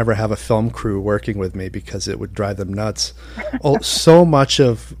can't ever have a film crew working with me, because it would drive them nuts. So much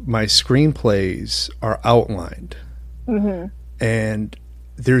of my screenplays are outlined, and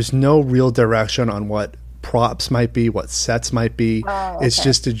there's no real direction on what props might be, what sets might be. It's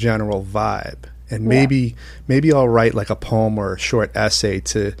just a general vibe. And maybe I'll write like a poem or a short essay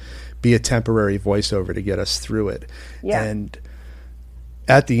to be a temporary voiceover to get us through it. And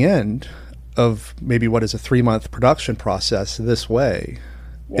at the end of maybe what is a 3-month production process this way,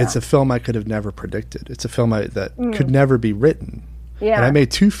 it's a film I could have never predicted. It's a film that could never be written. Yeah. And I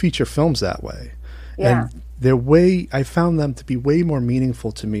made 2 feature films that way. Yeah. And I found them to be way more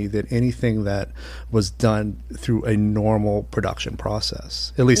meaningful to me than anything that was done through a normal production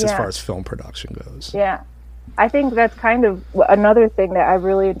process, at least as far as film production goes. Yeah. I think that's kind of another thing that I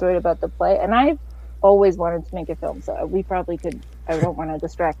really enjoyed about the play. And I've always wanted to make a film, so we probably could. I don't want to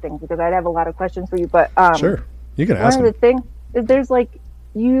distract things because I'd have a lot of questions for you. But sure, you can ask. One of the things is there's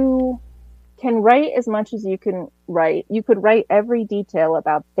you can write as much as you can write. You could write every detail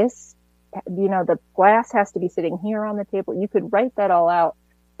about this. The glass has to be sitting here on the table. You could write that all out,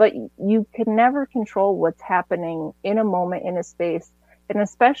 but you could never control what's happening in a moment, in a space, and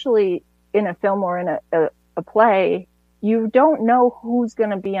especially in a film or in a play. You don't know who's going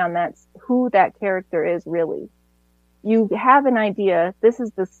to be on who that character is really. You have an idea, this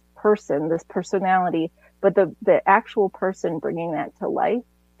is this person, this personality, but the actual person bringing that to life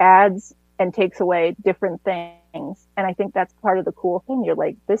adds and takes away different things. And I think that's part of the cool thing. You're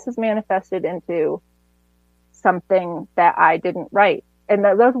like, this is manifested into something that I didn't write. And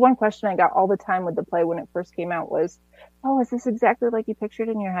that was one question I got all the time with the play when it first came out was, oh, is this exactly like you pictured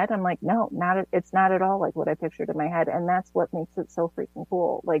in your head? I'm like, no, it's not at all like what I pictured in my head. And that's what makes it so freaking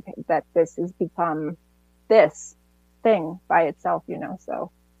cool. Like that this has become this thing by itself,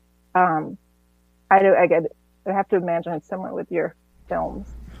 So, I have to imagine it's similar with your films.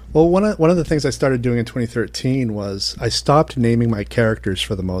 Well, one of the things I started doing in 2013 was I stopped naming my characters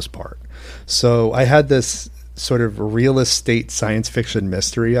for the most part. So I had this sort of real estate science fiction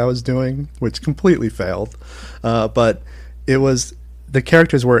mystery I was doing, which completely failed. But it was, the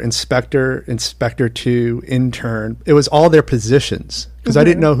characters were Inspector 2, Intern. It was all their positions because I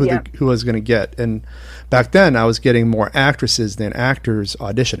didn't know who I was going to get. And back then I was getting more actresses than actors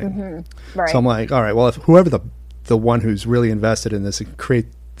auditioning. Right. So I'm like, all right, well, if whoever the one who's really invested in this and create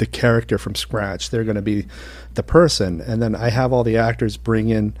the character from scratch, they're going to be the person. And then I have all the actors bring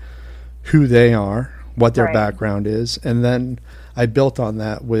in who they are, what their background is, and then I built on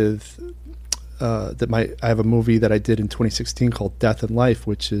that with I have a movie that I did in 2016 called Death and Life,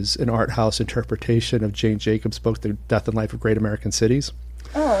 which is an art house interpretation of Jane Jacobs' book, The Death and Life of Great American Cities.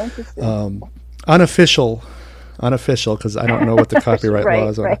 Oh, interesting. Unofficial, because I don't know what the copyright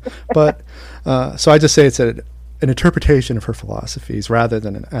laws are. But so I just say it's an interpretation of her philosophies rather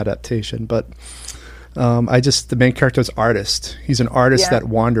than an adaptation. But the main character is artist. He's an artist that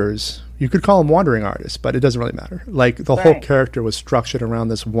wanders. You could call him wandering artist, but it doesn't really matter. Like the whole character was structured around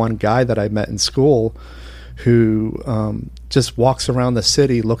this one guy that I met in school who just walks around the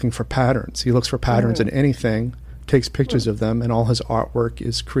city looking for patterns. He looks for patterns in anything, takes pictures of them, and all his artwork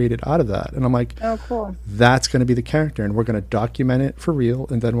is created out of that. And I'm like, oh, cool. That's going to be the character, and we're going to document it for real,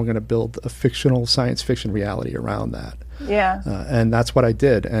 and then we're going to build a fictional science fiction reality around that. Yeah. And that's what I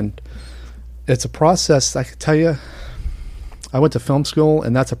did. And it's a process, I could tell you, I went to film school,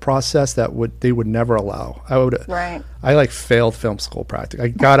 and that's a process that they would never allow. I failed film school practically. I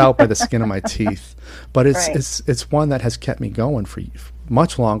got out by the skin of my teeth, but it's one that has kept me going for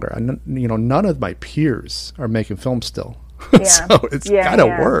much longer. None of my peers are making films still, so it's got to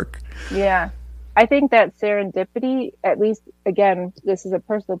work. Yeah, I think that serendipity, at least again, this is a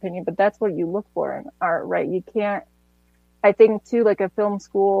personal opinion, but that's what you look for in art, right? You can't. I think too, like a film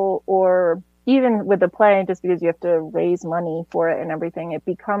school or even with the play, just because you have to raise money for it and everything, it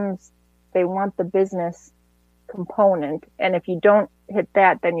becomes, they want the business component. And if you don't hit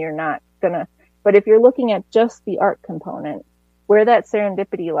that, then you're not gonna, but if you're looking at just the art component, where that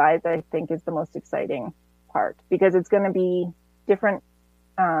serendipity lies, I think is the most exciting part, because it's going to be different,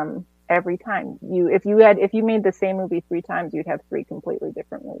 every time. If you made the same movie 3 times, you'd have 3 completely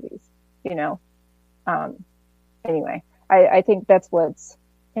different movies, anyway, I think that's what's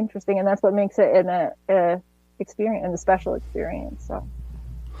interesting, and that's what makes it an experience, and a special experience. So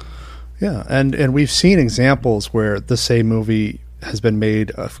yeah, and we've seen examples where the same movie has been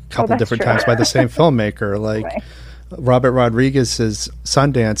made a couple different times by the same filmmaker, like Robert Rodriguez's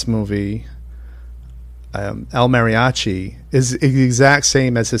Sundance movie, El Mariachi, is the exact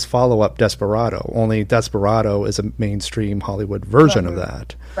same as his follow-up Desperado, only Desperado is a mainstream Hollywood version of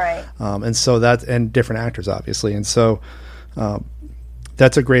that, right? And so and different actors obviously, and so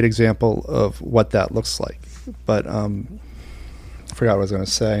that's a great example of what that looks like. But I forgot what I was going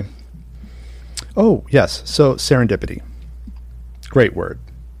to say. Oh, yes. So serendipity. Great word.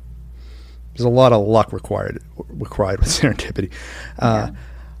 There's a lot of luck required with serendipity.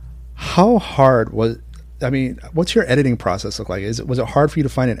 How hard what's your editing process look like? Was it hard for you to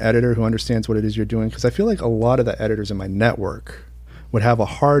find an editor who understands what it is you're doing? Because I feel like a lot of the editors in my network would have a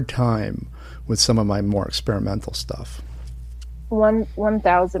hard time with some of my more experimental stuff.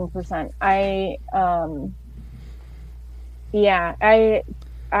 1000%.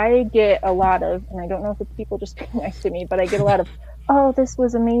 I get a lot of, and I don't know if it's people just being nice to me, but I get a lot of, oh, this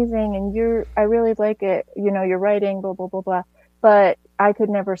was amazing, and I really like it, your writing, blah, blah, blah, blah, but I could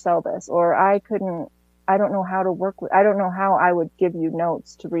never sell this, or I don't know how to work with, I don't know how I would give you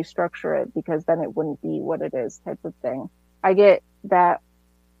notes to restructure it, because then it wouldn't be what it is, type of thing. I get that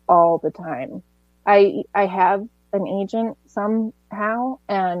all the time. I have an agent somehow,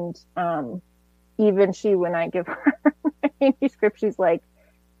 and even she, when I give her my manuscript, she's like,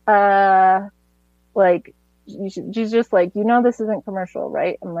 she's just like, this isn't commercial,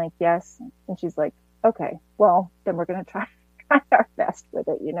 right? I'm like, yes. And she's like, okay, well, then we're going to try our best with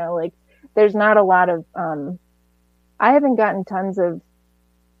it. Like, there's not a lot of, I haven't gotten tons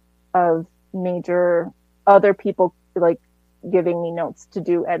of major other people like giving me notes to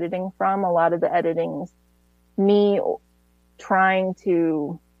do editing from. A lot of the editing's me trying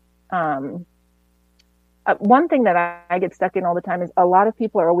to, one thing that I get stuck in all the time is a lot of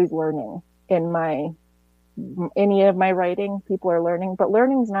people are always learning in any of my writing. People are learning, but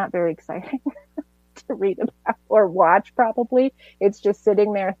learning's not very exciting to read about or watch. Probably it's just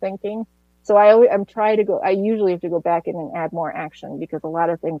sitting there thinking. So I usually have to go back in and add more action, because a lot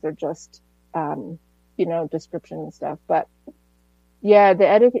of things are just, description and stuff. But yeah, the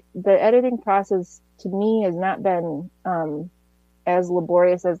editing process to me has not been, as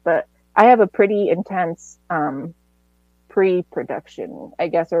laborious as I have a pretty intense, pre-production, I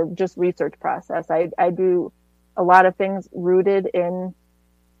guess, or just research process. I do a lot of things rooted in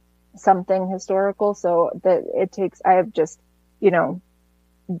something historical, so that I have just,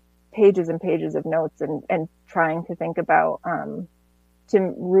 pages and pages of notes and trying to think about,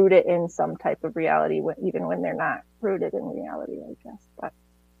 to root it in some type of reality, even when they're not rooted in reality, I guess. But,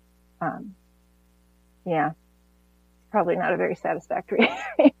 yeah, probably not a very satisfactory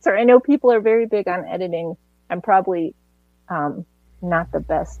answer. I know people are very big on editing. I'm probably not the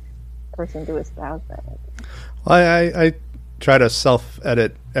best person to espouse that. I try to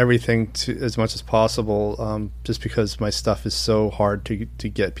self-edit everything as much as possible, just because my stuff is so hard to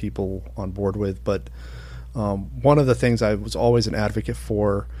get people on board with. But one of the things I was always an advocate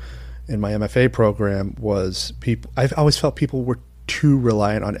for in my MFA program was I've always felt people were too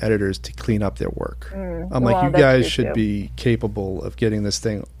reliant on editors to clean up their work. I'm like, you guys should be capable of getting this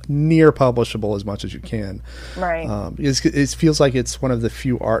thing near publishable as much as you can. Right. It feels like it's one of the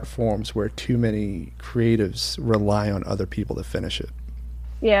few art forms where too many creatives rely on other people to finish it.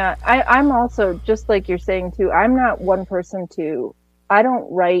 Yeah, I'm also, just like you're saying too, I'm not one person I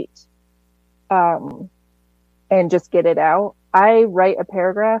don't write and just get it out. I write a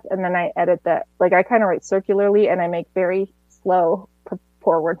paragraph and then I edit that. Like, I kind of write circularly and I make very slow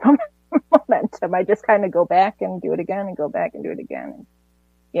forward momentum. I just kind of go back and do it again and go back and do it again.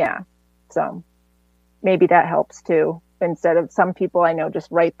 Yeah. So maybe that helps too. Instead of some people I know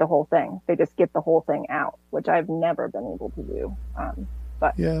just write the whole thing. They just get the whole thing out, which I've never been able to do.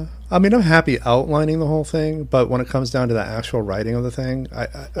 But yeah, I mean, I'm happy outlining the whole thing, but when it comes down to the actual writing of the thing,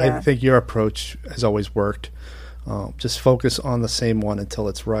 I think your approach has always worked. Just focus on the same one until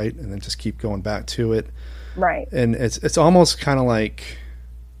it's right, and then just keep going back to it. Right. And it's almost kind of like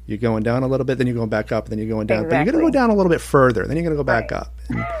you're going down a little bit, then you're going back up, then you're going down. Exactly. But you're going to go down a little bit further, then you're going to go back up.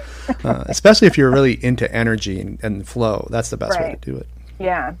 And, especially if you're really into energy and flow, that's the best way to do it.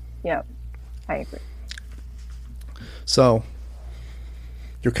 Yeah. Yeah. I agree. So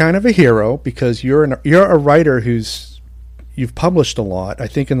you're kind of a hero because you're a writer you've published a lot. I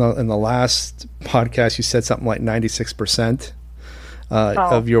think in the last podcast you said something like 96%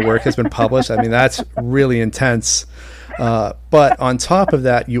 of your work has been published. I mean, that's really intense. But on top of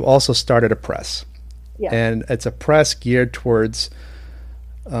that, you also started a press. Yeah. And it's a press geared towards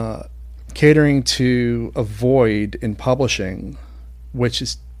catering to a void in publishing, which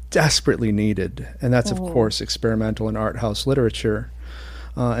is desperately needed. And that's, of course, experimental and art house literature.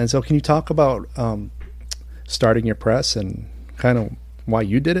 And so can you talk about starting your press and kind of why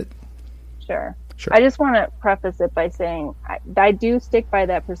you did it? Sure. I just want to preface it by saying I do stick by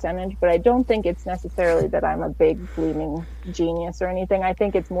that percentage, but I don't think it's necessarily that I'm a big gleaming genius or anything. I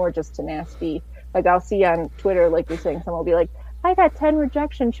think it's more just tenacity. Like, I'll see on Twitter, like you're saying, someone will be like, I got 10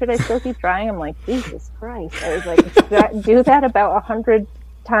 rejections. Should I still keep trying? I'm like, Jesus Christ. I was like, do that about 100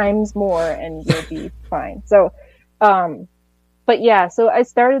 times more and you'll be fine. So, but yeah, so I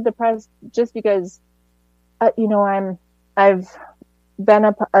started the press just because, I've been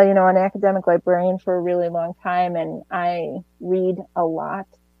an academic librarian for a really long time, and I read a lot,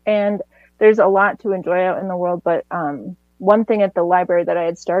 and there's a lot to enjoy out in the world. But one thing at the library that I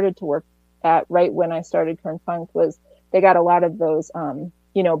had started to work at right when I started Kern Funk was they got a lot of those,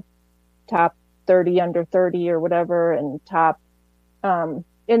 top 30 under 30 or whatever, and top, and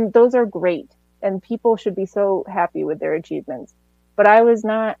those are great. And people should be so happy with their achievements. But I was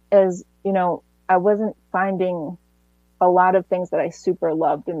not as, I wasn't finding a lot of things that I super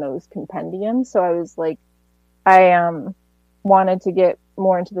loved in those compendiums. So I was like, I wanted to get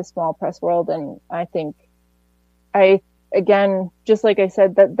more into the small press world. And I think again, just like I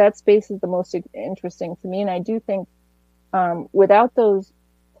said, that space is the most interesting to me. And I do think without those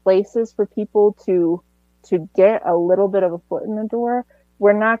places for people to get a little bit of a foot in the door,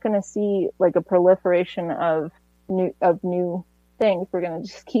 we're not going to see like a proliferation of new things. We're going to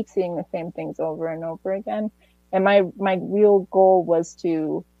just keep seeing the same things over and over again. And my real goal was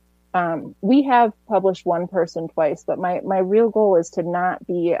to, we have published one person twice, but my real goal is to not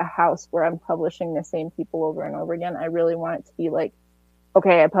be a house where I'm publishing the same people over and over again. I really want it to be like,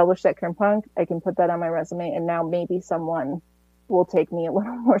 okay, I published at Kern Punk, I can put that on my resume, and now maybe someone will take me a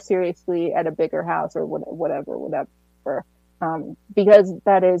little more seriously at a bigger house or whatever. Because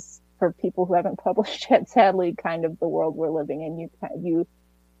that is, for people who haven't published yet, sadly, kind of the world we're living in.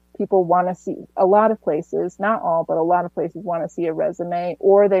 People want to see, a lot of places, not all, but a lot of places want to see a resume,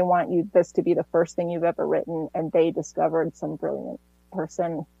 or they want this to be the first thing you've ever written, and they discovered some brilliant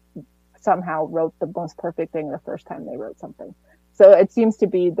person somehow wrote the most perfect thing the first time they wrote something. So it seems to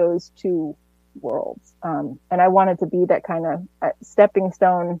be those two worlds. And I wanted to be that kind of stepping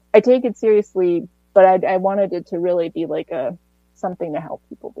stone. I take it seriously, but I wanted it to really be like something to help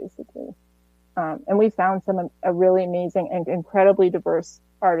people, basically. And we found a really amazing and incredibly diverse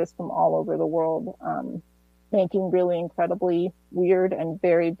artists from all over the world, making really incredibly weird and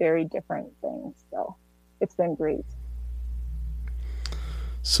very, very different things. So it's been great.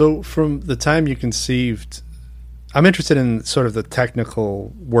 So from the time you conceived, I'm interested in sort of the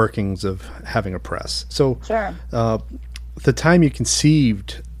technical workings of having a press. So sure. The time you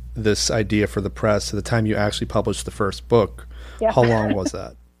conceived this idea for the press to the time you actually published the first book, How long was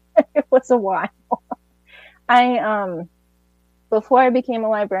that? It was a while. Before I became a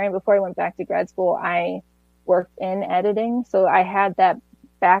librarian, before I went back to grad school, I worked in editing. So I had that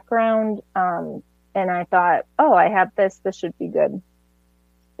background, and I thought, oh, I have this should be good.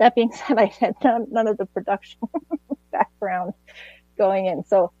 That being said, I had none of the production background going in.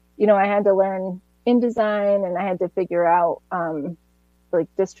 So, I had to learn InDesign, and I had to figure out, like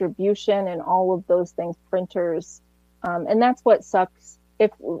distribution and all of those things, printers. And that's what sucks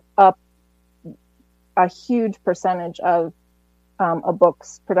if a huge percentage of a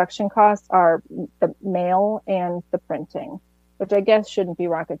book's production costs are the mail and the printing, which I guess shouldn't be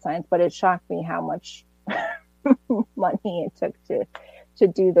rocket science, but it shocked me how much money it took to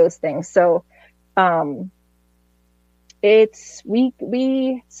do those things. So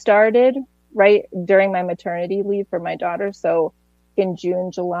we started right during my maternity leave for my daughter. So in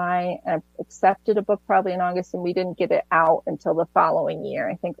June, July, I accepted a book probably in August, and we didn't get it out until the following year,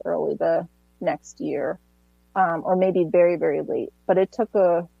 I think early the next year. Or maybe very, very late. But it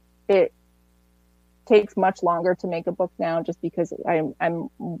takes much longer to make a book now, just because I'm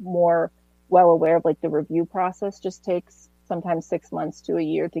more well aware of like the review process just takes sometimes 6 months to a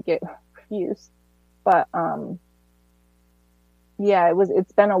year to get reviews. But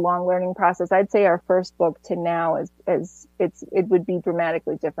it's been a long learning process. I'd say our first book to now it would be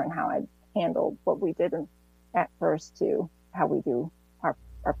dramatically different how I handled what we did at first to how we do our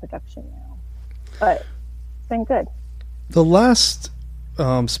production now. But been good. The last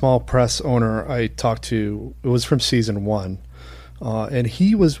small press owner I talked to, it was from season 1, and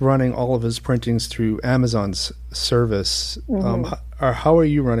he was running all of his printings through Amazon's service. Mm-hmm. How are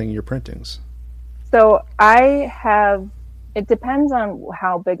you running your printings? So it depends on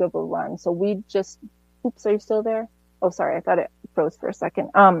how big of a run. So we just, oops, are you still there? Oh, sorry, I thought it froze for a second.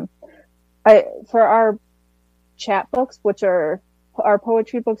 For our chat books, which are our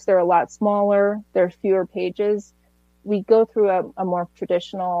poetry books, they're a lot smaller. There are fewer pages. We go through a more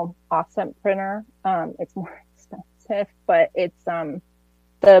traditional offset printer. It's more expensive, but it's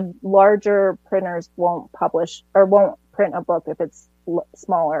the larger printers won't publish or won't print a book if it's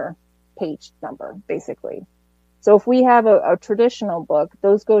smaller page number, basically. So if we have a traditional book,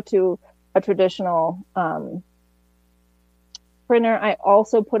 those go to a traditional printer. I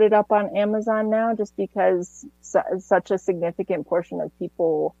also put it up on Amazon now, just because such a significant portion of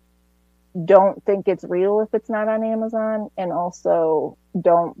people don't think it's real if it's not on Amazon, and also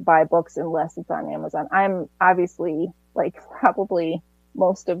don't buy books unless it's on Amazon. I'm obviously, like probably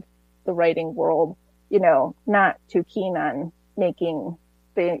most of the writing world, not too keen on making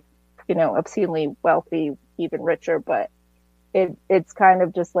the, obscenely wealthy even richer, but it's kind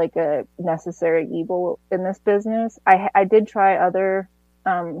of just like a necessary evil in this business. I did try other,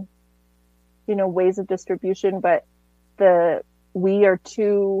 ways of distribution, but the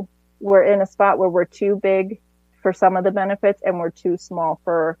we're in a spot where we're too big for some of the benefits and we're too small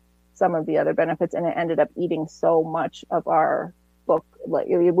for some of the other benefits, and it ended up eating so much of our book. Like,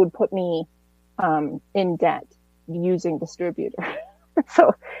 it would put me in debt using distributor.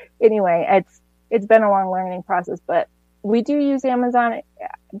 So anyway, it's been a long learning process, but we do use Amazon,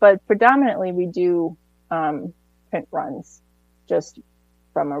 but predominantly we do print runs just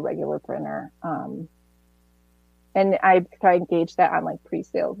from a regular printer. And I try to gauge that on like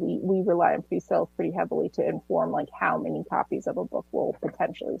pre-sales. We rely on pre-sales pretty heavily to inform like how many copies of a book will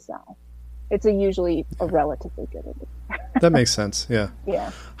potentially sell. It's usually a relatively good idea. That makes sense. Yeah.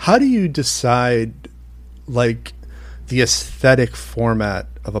 Yeah. How do you decide like the aesthetic format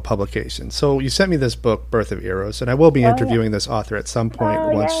of a publication? So you sent me this book, Birth of Eros, and I will be interviewing this author at some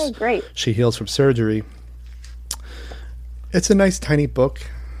point once she heals from surgery. It's a nice tiny book.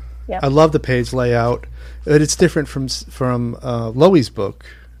 Yep. I love the page layout. It's different from Loie's book,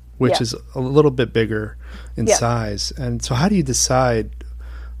 which is a little bit bigger in size. And so how do you decide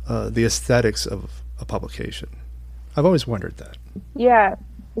the aesthetics of a publication? I've always wondered that. Yeah.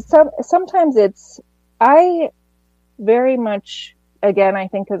 Sometimes I very much, again, I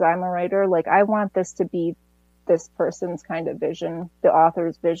think because I'm a writer, like I want this to be this person's kind of vision, the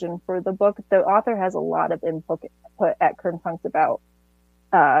author's vision for the book. The author has a lot of input at Kern Funks about,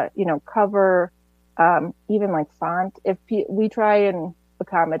 cover, even like font. If we try and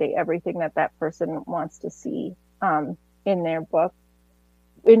accommodate everything that person wants to see in their book.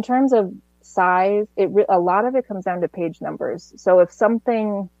 In terms of size, a lot of it comes down to page numbers. So if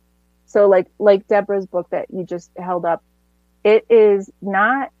something, like Deborah's book that you just held up, it is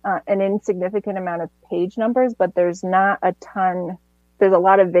not an insignificant amount of page numbers, but there's not a ton. There's a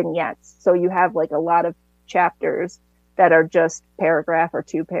lot of vignettes. So you have like a lot of chapters that are just paragraph or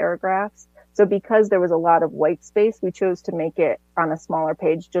 2 paragraphs. So because there was a lot of white space, we chose to make it on a smaller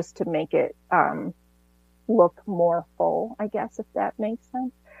page just to make it look more full, I guess, if that makes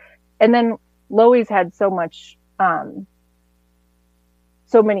sense. And then Loie's had so many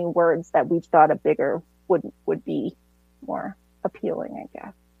words that we thought a bigger would be more appealing, I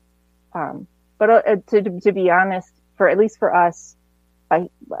guess. But to be honest, at least for us,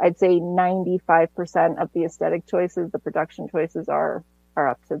 I'd say 95% of the aesthetic choices, the production choices are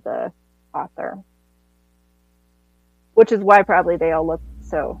up to the author, which is why probably they all look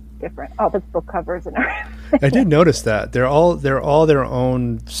so different. All the book covers and everything. I did notice that they're all their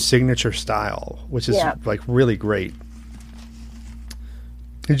own signature style, which is like really great.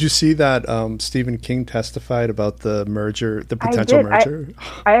 Did you see that Stephen King testified about the potential merger?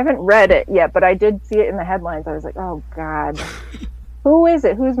 I haven't read it yet, but I did see it in the headlines. I was like, oh God. Who is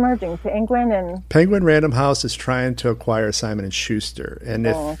it? Who's merging? Penguin Random House is trying to acquire Simon & Schuster. And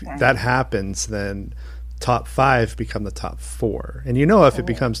if that happens, then top 5 become the top 4. And if it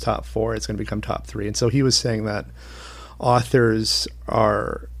becomes top 4, it's going to become top 3. And so he was saying that authors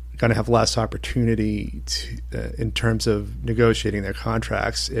are going to have less opportunity in terms of negotiating their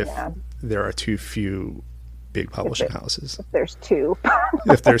contracts if there are too few big publishing houses. If there's 2.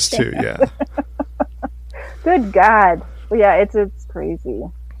 If there's 2, yeah. Good God. Yeah, it's crazy.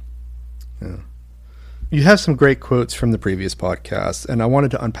 Yeah. You have some great quotes from the previous podcast, and I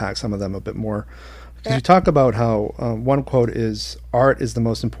wanted to unpack some of them a bit more. Because you talk about how one quote is, art is the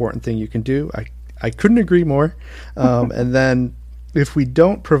most important thing you can do. I couldn't agree more. And then if we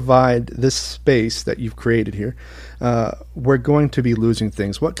don't provide this space that you've created here, we're going to be losing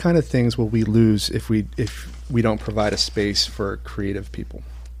things. What kind of things will we lose if we don't provide a space for creative people?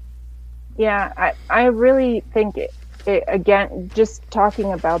 Yeah, I really think again, just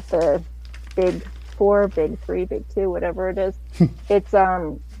talking about the big 4, big 3, big 2, whatever it is,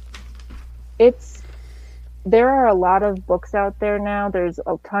 there are a lot of books out there now. There's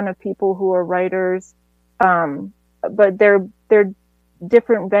a ton of people who are writers, but they're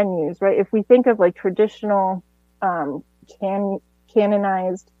different venues, right? If we think of like traditional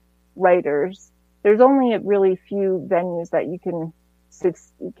canonized writers, there's only a really few venues that you can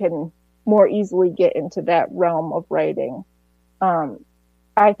more easily get into that realm of writing.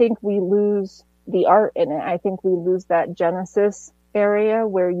 I think we lose the art in it. I think we lose that Genesis area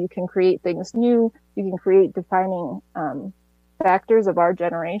where you can create things new. You can create defining factors of our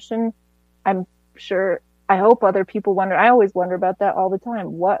generation. I hope other people wonder. I always wonder about that all the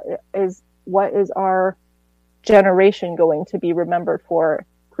time. What is our generation going to be remembered for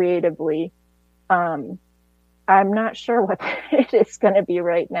creatively? I'm not sure what it is going to be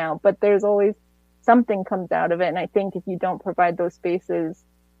right now, but there's always something comes out of it. And I think if you don't provide those spaces,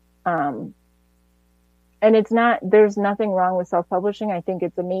 and there's nothing wrong with self-publishing. I think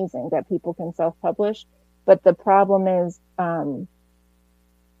it's amazing that people can self-publish, but the problem is,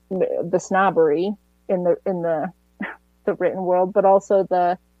 the snobbery in the written world, but also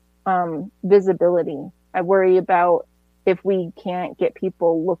the, visibility. I worry about if we can't get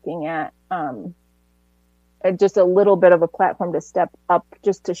people looking at, just a little bit of a platform to step up,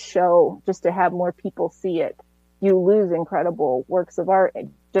 just to have more people see it. You lose incredible works of art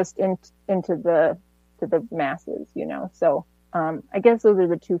just into the masses, So, I guess those are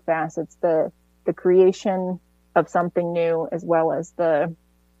the two facets, the creation of something new, as well as the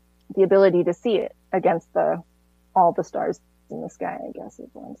ability to see it against all the stars in the sky, I guess is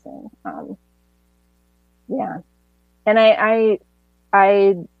what I'm saying. Yeah. And I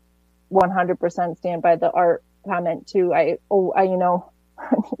 100% stand by the art comment too. I I don't know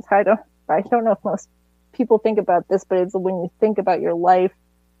if most people think about this, but it's when you think about your life,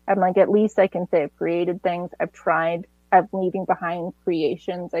 I'm like, at least I can say I've created things. I've tried. I'm leaving behind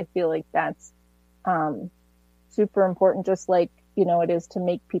creations. I feel like that's super important, just like, it is to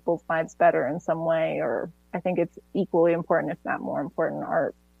make people's lives better in some way, or I think it's equally important, if not more important.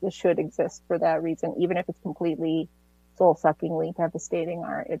 Art should exist for that reason, even if it's completely soul-suckingly devastating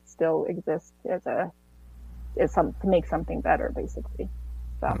art. It still exists to make something better, basically.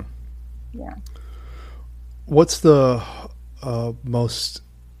 So, yeah. What's the most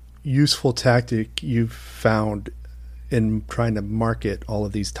useful tactic you've found in trying to market all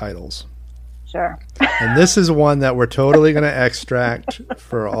of these titles? Sure. And this is one that we're totally going to extract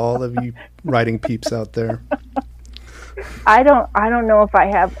for all of you writing peeps out there. I don't know if I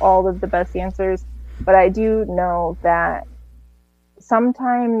have all of the best answers, but I do know that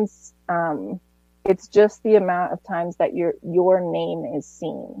sometimes it's just the amount of times that your name is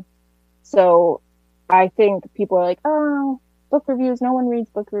seen. So I think people are like, oh, book reviews, no one reads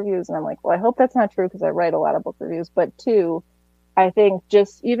book reviews. And I'm like, well, I hope that's not true, because I write a lot of book reviews. But two, I think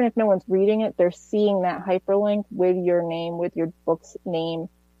just even if no one's reading it, they're seeing that hyperlink with your name, with your book's name.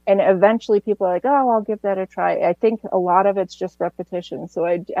 And eventually people are like, oh, I'll give that a try. I think a lot of it's just repetition. So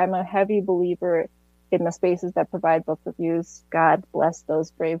I'm a heavy believer in the spaces that provide book reviews. God bless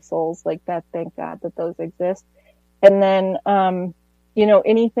those brave souls like that. Thank God that those exist. And then,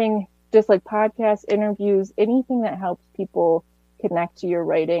 anything just like podcasts, interviews, anything that helps people connect to your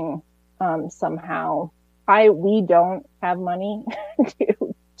writing somehow. We don't have money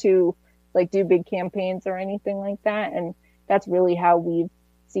to like do big campaigns or anything like that. And that's really how we've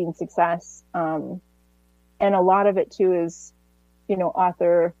seen success. And a lot of it too is,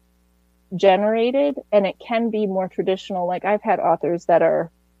 author generated, and it can be more traditional. Like I've had authors that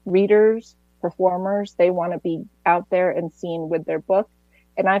are readers, performers. They want to be out there and seen with their book.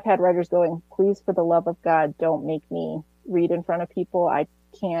 And I've had writers going, please, for the love of God, don't make me read in front of people. I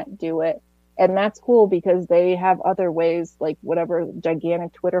can't do it. And that's cool because they have other ways, like whatever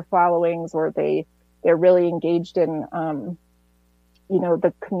gigantic Twitter followings, or they're really engaged in,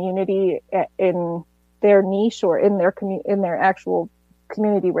 the community in their niche or in their actual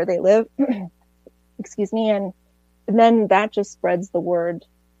community where they live. Excuse me. And then that just spreads the word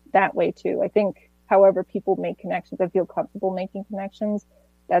that way too. I think however people make connections, I feel comfortable making connections.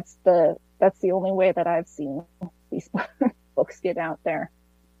 That's the only way that I've seen these books get out there.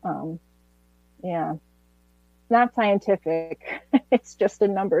 Yeah. Not scientific. It's just a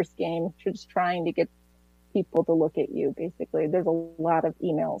numbers game. You're just trying to get people to look at you, basically. There's a lot of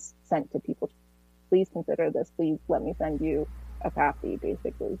emails sent to people. Please consider this. Please let me send you a copy,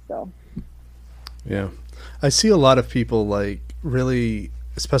 basically. So. Yeah. I see a lot of people like really,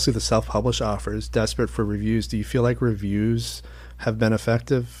 especially the self-published authors, desperate for reviews. Do you feel like reviews have been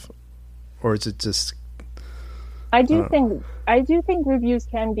effective, or is it just... I do think reviews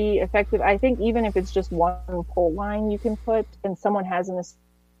can be effective. I think even if it's just one poll line you can put, and someone has an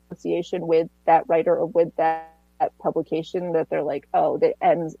association with that writer or with that publication, that they're like, oh, that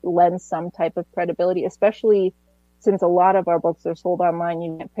lends some type of credibility, especially since a lot of our books are sold online.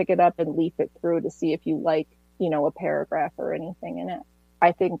 You can pick it up and leaf it through to see if you like, a paragraph or anything in it.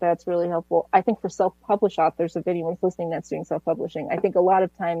 I think that's really helpful. I think for self-published authors, if anyone's listening that's doing self-publishing, I think a lot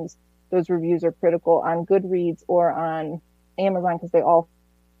of times those reviews are critical on Goodreads or on Amazon, because they all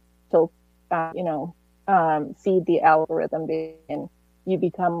still, feed the algorithm, and you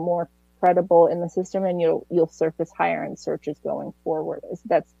become more credible in the system, and you'll surface higher in searches going forward.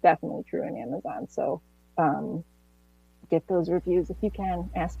 That's definitely true in Amazon. So get those reviews if you can.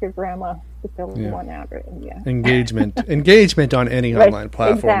 Ask your grandma to fill one out. Yeah. Engagement on any online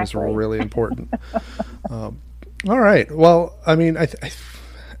platform is really important. All right. Well, I mean,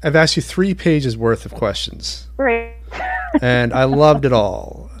 I've asked you 3 pages worth of questions. Great. And I loved it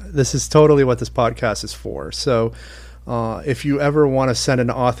all. This is totally what this podcast is for. So if you ever want to send an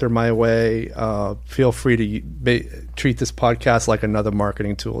author my way, feel free to treat this podcast like another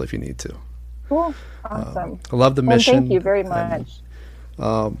marketing tool if you need to. Cool. Awesome. I love the mission. Thank you very much.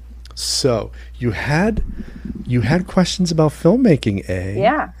 So you had questions about filmmaking, eh?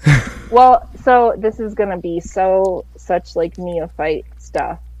 Yeah. Well, so this is going to be such like neophyte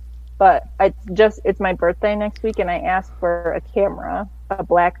stuff, but it's my birthday next week, and I asked for a camera, a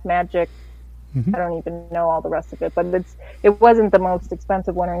Blackmagic. I don't even know all the rest of it, but it wasn't the most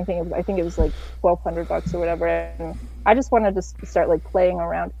expensive one or anything. I think it was like $1,200 or whatever. And I just wanted to start like playing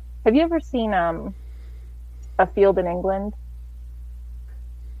around. Have you ever seen A Field in England?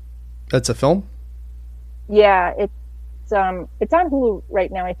 That's a film? Yeah, it's on Hulu right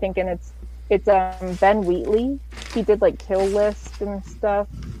now, I think, and it's Ben Wheatley. He did like Kill List and stuff.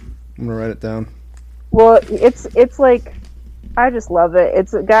 I'm gonna write it down. Well, it's like, I just love it.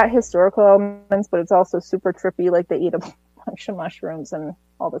 It's got historical elements, but it's also super trippy. Like they eat a bunch of mushrooms and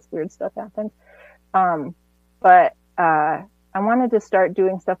all this weird stuff happens. But I wanted to start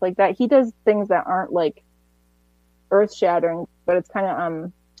doing stuff like that. He does things that aren't like earth shattering, but it's kind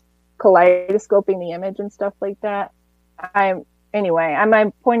of kaleidoscoping the image and stuff like that. My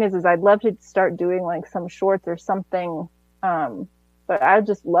point is I'd love to start doing like some shorts or something. But I'd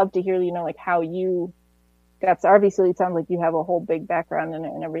just love to hear, like how you got. So obviously it sounds like you have a whole big background in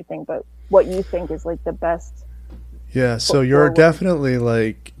it and everything, but what you think is like the best. Yeah. So you're definitely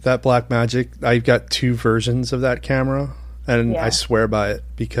like that Blackmagic. I've got 2 versions of that camera, and I swear by it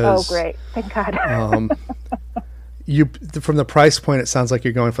because. Oh, great! Thank God. From the price point, it sounds like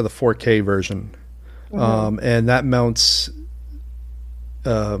you're going for the 4K version, and that mounts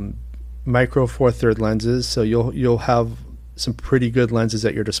micro 4/3 lenses, so you'll have some pretty good lenses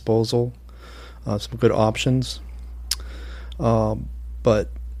at your disposal, some good options. But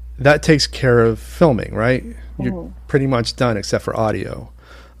that takes care of filming, right? You're pretty much done except for audio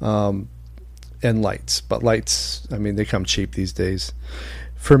and lights. But lights, I mean, they come cheap these days.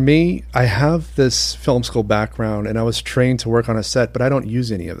 For me, I have this film school background, and I was trained to work on a set, but I don't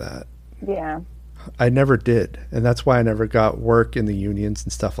use any of that. Yeah. I never did, and that's why I never got work in the unions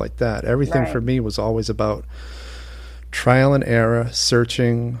and stuff like that. Everything for me was always about trial and error,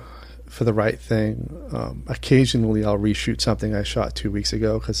 searching for the right thing. Occasionally, I'll reshoot something I shot 2 weeks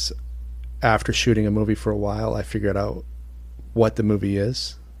ago, because after shooting a movie for a while, I figured out what the movie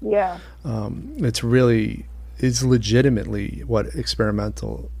is. Yeah. It's legitimately what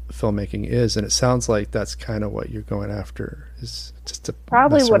experimental filmmaking is, and it sounds like that's kind of what you're going after, is just to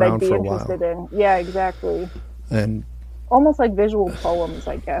probably mess what around I'd be for a interested while. in. Yeah, exactly. And almost like visual poems,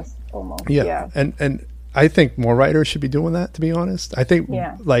 I guess. Almost. Yeah. And I think more writers should be doing that, to be honest. I think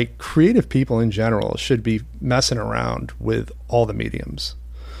like creative people in general should be messing around with all the mediums.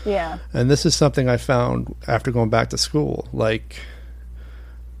 Yeah. And this is something I found after going back to school. Like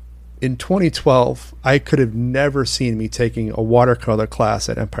in 2012, I could have never seen me taking a watercolor class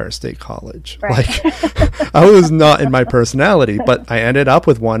at Empire State College. Right. Like, I was not in my personality, but I ended up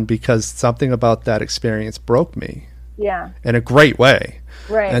with one because something about that experience broke me. Yeah. In a great way.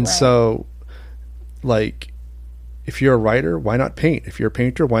 Right. And so, like, if you're a writer, why not paint? If you're a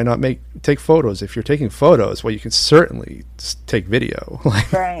painter, why not take photos? If you're taking photos, well, you can certainly take video.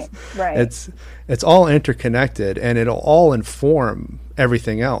 Right. It's all interconnected, and it'll all inform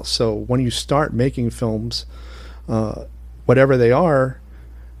everything else. So when you start making films, whatever they are,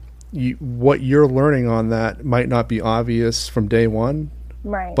 what you're learning on that might not be obvious from day one,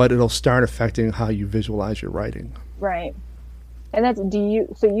 right? But it'll start affecting how you visualize your writing. Right. And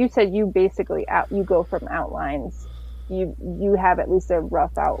so you said you basically you go from outlines. You have at least a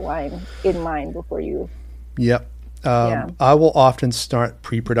rough outline in mind before you. Yep. I will often start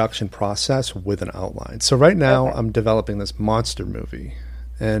pre-production process with an outline. So right now I'm developing this monster movie,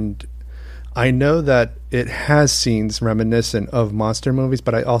 and I know that it has scenes reminiscent of monster movies,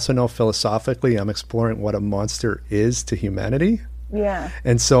 but I also know philosophically I'm exploring what a monster is to humanity. Yeah.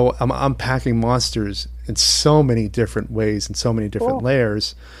 And so I'm unpacking monsters in so many different ways and so many different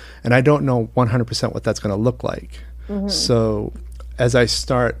layers, and I don't know 100% what that's going to look like. Mm-hmm. So as I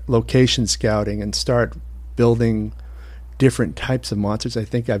start location scouting and start building different types of monsters, I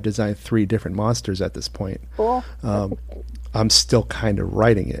think I've designed 3 different monsters at this point. Cool. I'm still kind of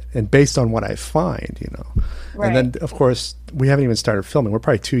writing it, and based on what I find, Right. And then, of course, we haven't even started filming. We're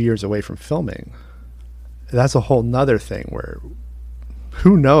probably 2 years away from filming. That's a whole nother thing where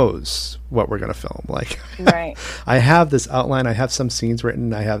who knows what we're going to film? Like, right. I have this outline, I have some scenes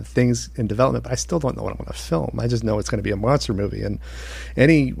written, I have things in development, but I still don't know what I'm going to film. I just know it's going to be a monster movie, and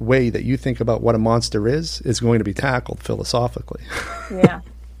any way that you think about what a monster is going to be tackled philosophically. Yeah,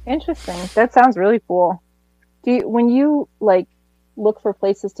 interesting. That sounds really cool. When you like look for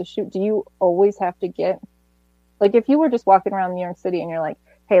places to shoot, do you always have to get, like, if you were just walking around New York City and you're like,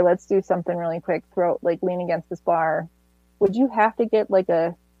 hey, let's do something really quick, lean against this bar, would you have to get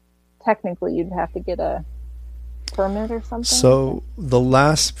technically you'd have to get a permit or something? So the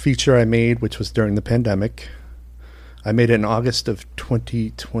last feature I made, which was during the pandemic, I made it in August of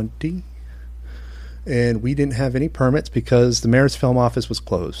 2020, and we didn't have any permits because the mayor's film office was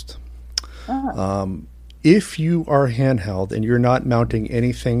closed. If you are handheld and you're not mounting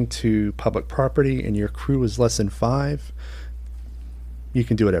anything to public property and your crew is less than 5, you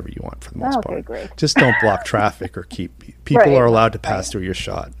can do whatever you want for the most part. Great. Just don't block traffic or keep people are allowed to pass through your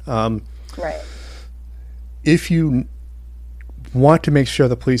shot. Right. If you want to make sure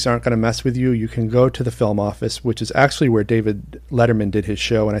the police aren't going to mess with you, you can go to the film office, which is actually where David Letterman did his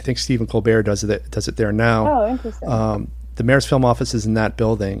show, and I think Stephen Colbert does it there now. Oh, interesting. The mayor's film office is in that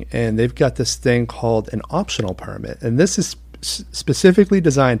building, and they've got this thing called an optional permit, and this is specifically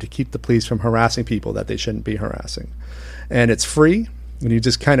designed to keep the police from harassing people that they shouldn't be harassing. And it's free, and you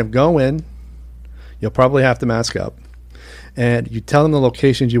just kind of go in. You'll probably have to mask up, and you tell them the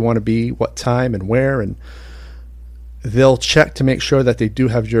locations you want to be, what time and where, and they'll check to make sure that they do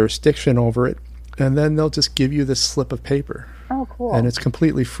have jurisdiction over it, and then they'll just give you this slip of paper. Oh, cool. And it's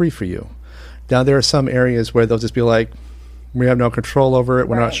completely free for you. Now, there are some areas where they'll just be like, we have no control over it.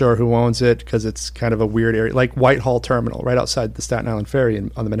 We're not sure who owns it because it's kind of a weird area, like Whitehall Terminal, right outside the Staten Island Ferry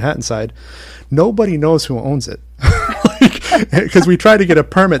on the Manhattan side. Nobody knows who owns it because we tried to get a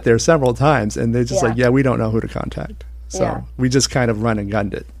permit there several times, and they're just like, we don't know who to contact. So we just kind of run and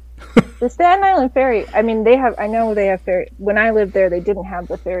gunned it. The Staten Island Ferry, I mean, I know they have ferry. When I lived there, they didn't have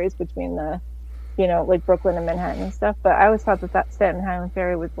the ferries between the, like Brooklyn and Manhattan and stuff, but I always thought that Staten Island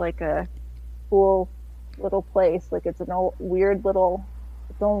Ferry was like a cool little place, like it's its own weird little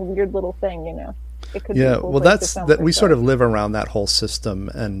thing, It could be a cool place to film we sort of live around that whole system,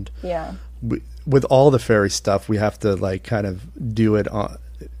 and with all the ferry stuff, we have to like kind of do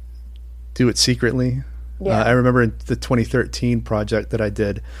it secretly. I remember in the 2013 project that I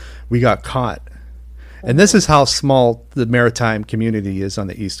did, we got caught, and this is how small the maritime community is on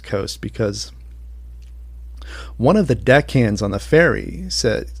the East Coast, because one of the deckhands on the ferry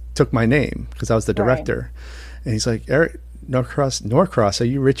took my name because I was the director, and he's like, Eric Norcross, are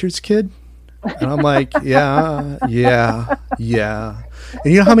you Richard's kid? And I'm like, yeah. And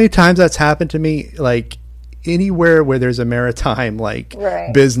you know how many times that's happened to me? Like, anywhere where there's a maritime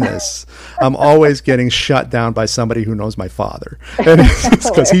business, I'm always getting shut down by somebody who knows my father, and it's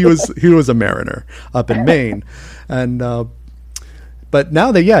because he was a mariner up in Maine, and but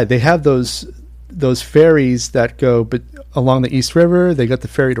now they have those ferries that go along the East River. They got the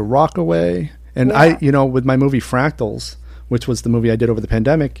ferry to Rockaway, and I with my movie Fractals, which was the movie I did over the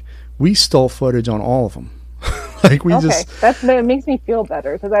pandemic, we stole footage on all of them. That makes me feel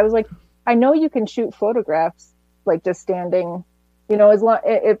better, because I was like, I know you can shoot photographs like just standing, as long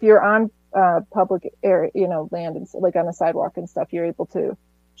if you're on public area, land, and like on the sidewalk and stuff, you're able to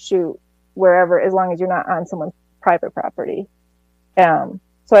shoot wherever, as long as you're not on someone's private property.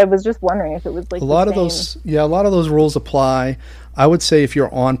 So I was just wondering if it was like a lot of those rules apply. I would say if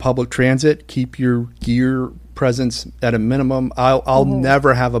you're on public transit, keep your gear presence at a minimum. I'll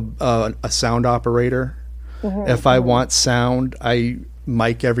never have a sound operator. If I want sound, I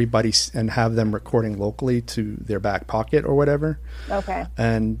mic everybody and have them recording locally to their back pocket or whatever. Okay.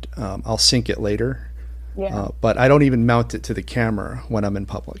 And I'll sync it later. Yeah. But I don't even mount it to the camera when I'm in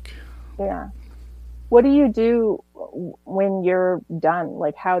public. Yeah. What do you do when you're done?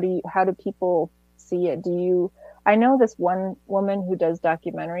 Like, how do people see it? I know this one woman who does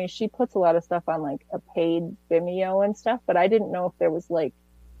documentaries. She puts a lot of stuff on like a paid Vimeo and stuff, but I didn't know if there was like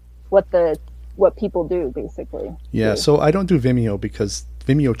what people do basically. Yeah. So I don't do Vimeo because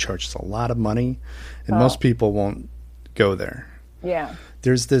Vimeo charges a lot of money, and most people won't go there. Yeah.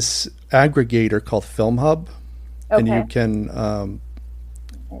 There's this aggregator called Film Hub, and you can,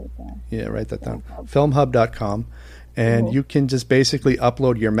 write that down. Filmhub.com, and you can just basically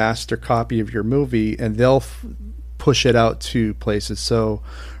upload your master copy of your movie, and they'll push it out to places. So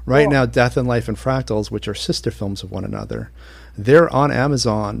right now, Death and Life and Fractals, which are sister films of one another, they're on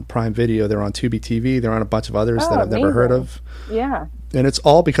Amazon Prime Video, they're on Tubi TV, they're on a bunch of others that I've never heard of. Yeah. And it's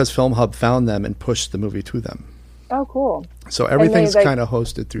all because Film Hub found them and pushed the movie to them. Oh, cool. So everything's kind of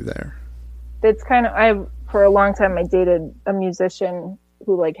hosted through there. It's kind of, for a long time, I dated a musician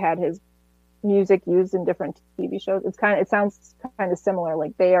who like had his music used in different TV shows. It sounds kind of similar.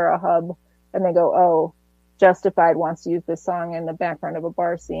 Like they are a hub and they go, oh, Justified wants to use this song in the background of a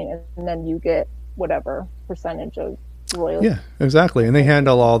bar scene, and then you get whatever percentage of royalty. Yeah, exactly. And they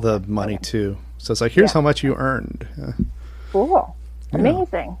handle all the money too. So it's like, here's how much you earned. Cool. Yeah.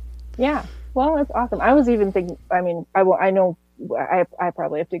 Amazing. Yeah. Well, that's awesome. I was even thinking, I mean, I know I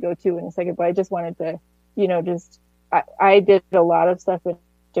probably have to go too in a second, but I just wanted to, I did a lot of stuff with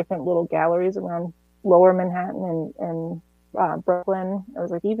different little galleries around Lower Manhattan and Brooklyn. I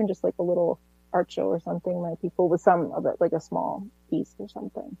was like, even just like a little art show or something might be cool with some of it, like a small piece or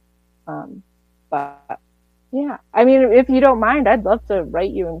something. But yeah, I mean, if you don't mind, I'd love to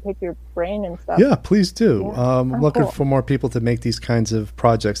write you and pick your brain and stuff. Yeah, please do. Yeah. I'm looking for more people to make these kinds of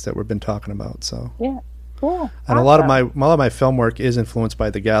projects that we've been talking about. So yeah, cool. And a lot of my film work is influenced by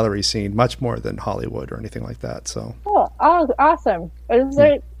the gallery scene, much more than Hollywood or anything like that. So cool. Oh, awesome. There's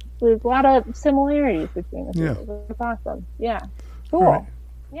a lot of similarities between the two. Yeah. That's awesome. Yeah. Cool. Right.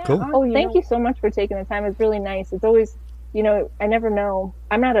 Yeah. Cool. Oh, thank you so much for taking the time. It's really nice. It's always, I never know.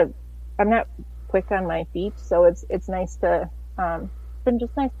 I'm not quick on my feet, so it's nice to been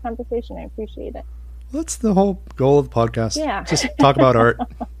just nice conversation. I appreciate it. That's the whole goal of the podcast. Yeah. Just talk about art.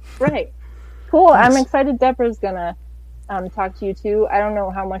 Right. Cool. Nice. I'm excited Deborah's gonna talk to you too. I don't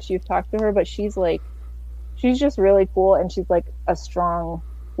know how much you've talked to her, but she's just really cool, and she's like a strong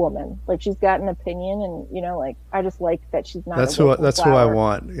woman. Like she's got an opinion, and like I just like that she's not. That's who I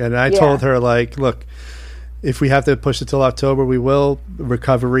want. And I told her, like, look, if we have to push it till October, we will.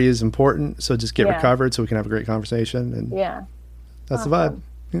 Recovery is important, so just get recovered so we can have a great conversation. And that's awesome.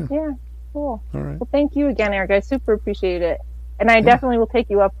 The vibe. Yeah, cool. All right. Well, thank you again, Eric. I super appreciate it, and I definitely will take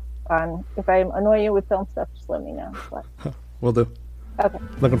you up on if I annoy you with film stuff. Just let me know. But... Will do. Okay.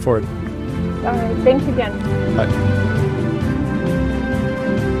 Looking forward. All right. Thanks again. Bye.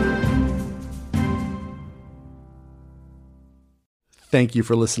 Thank you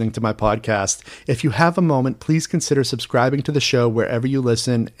for listening to my podcast. If you have a moment, please consider subscribing to the show wherever you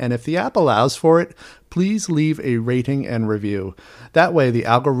listen. And if the app allows for it, please leave a rating and review. That way, the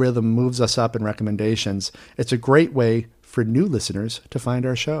algorithm moves us up in recommendations. It's a great way for new listeners to find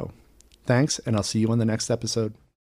our show. Thanks, and I'll see you on the next episode.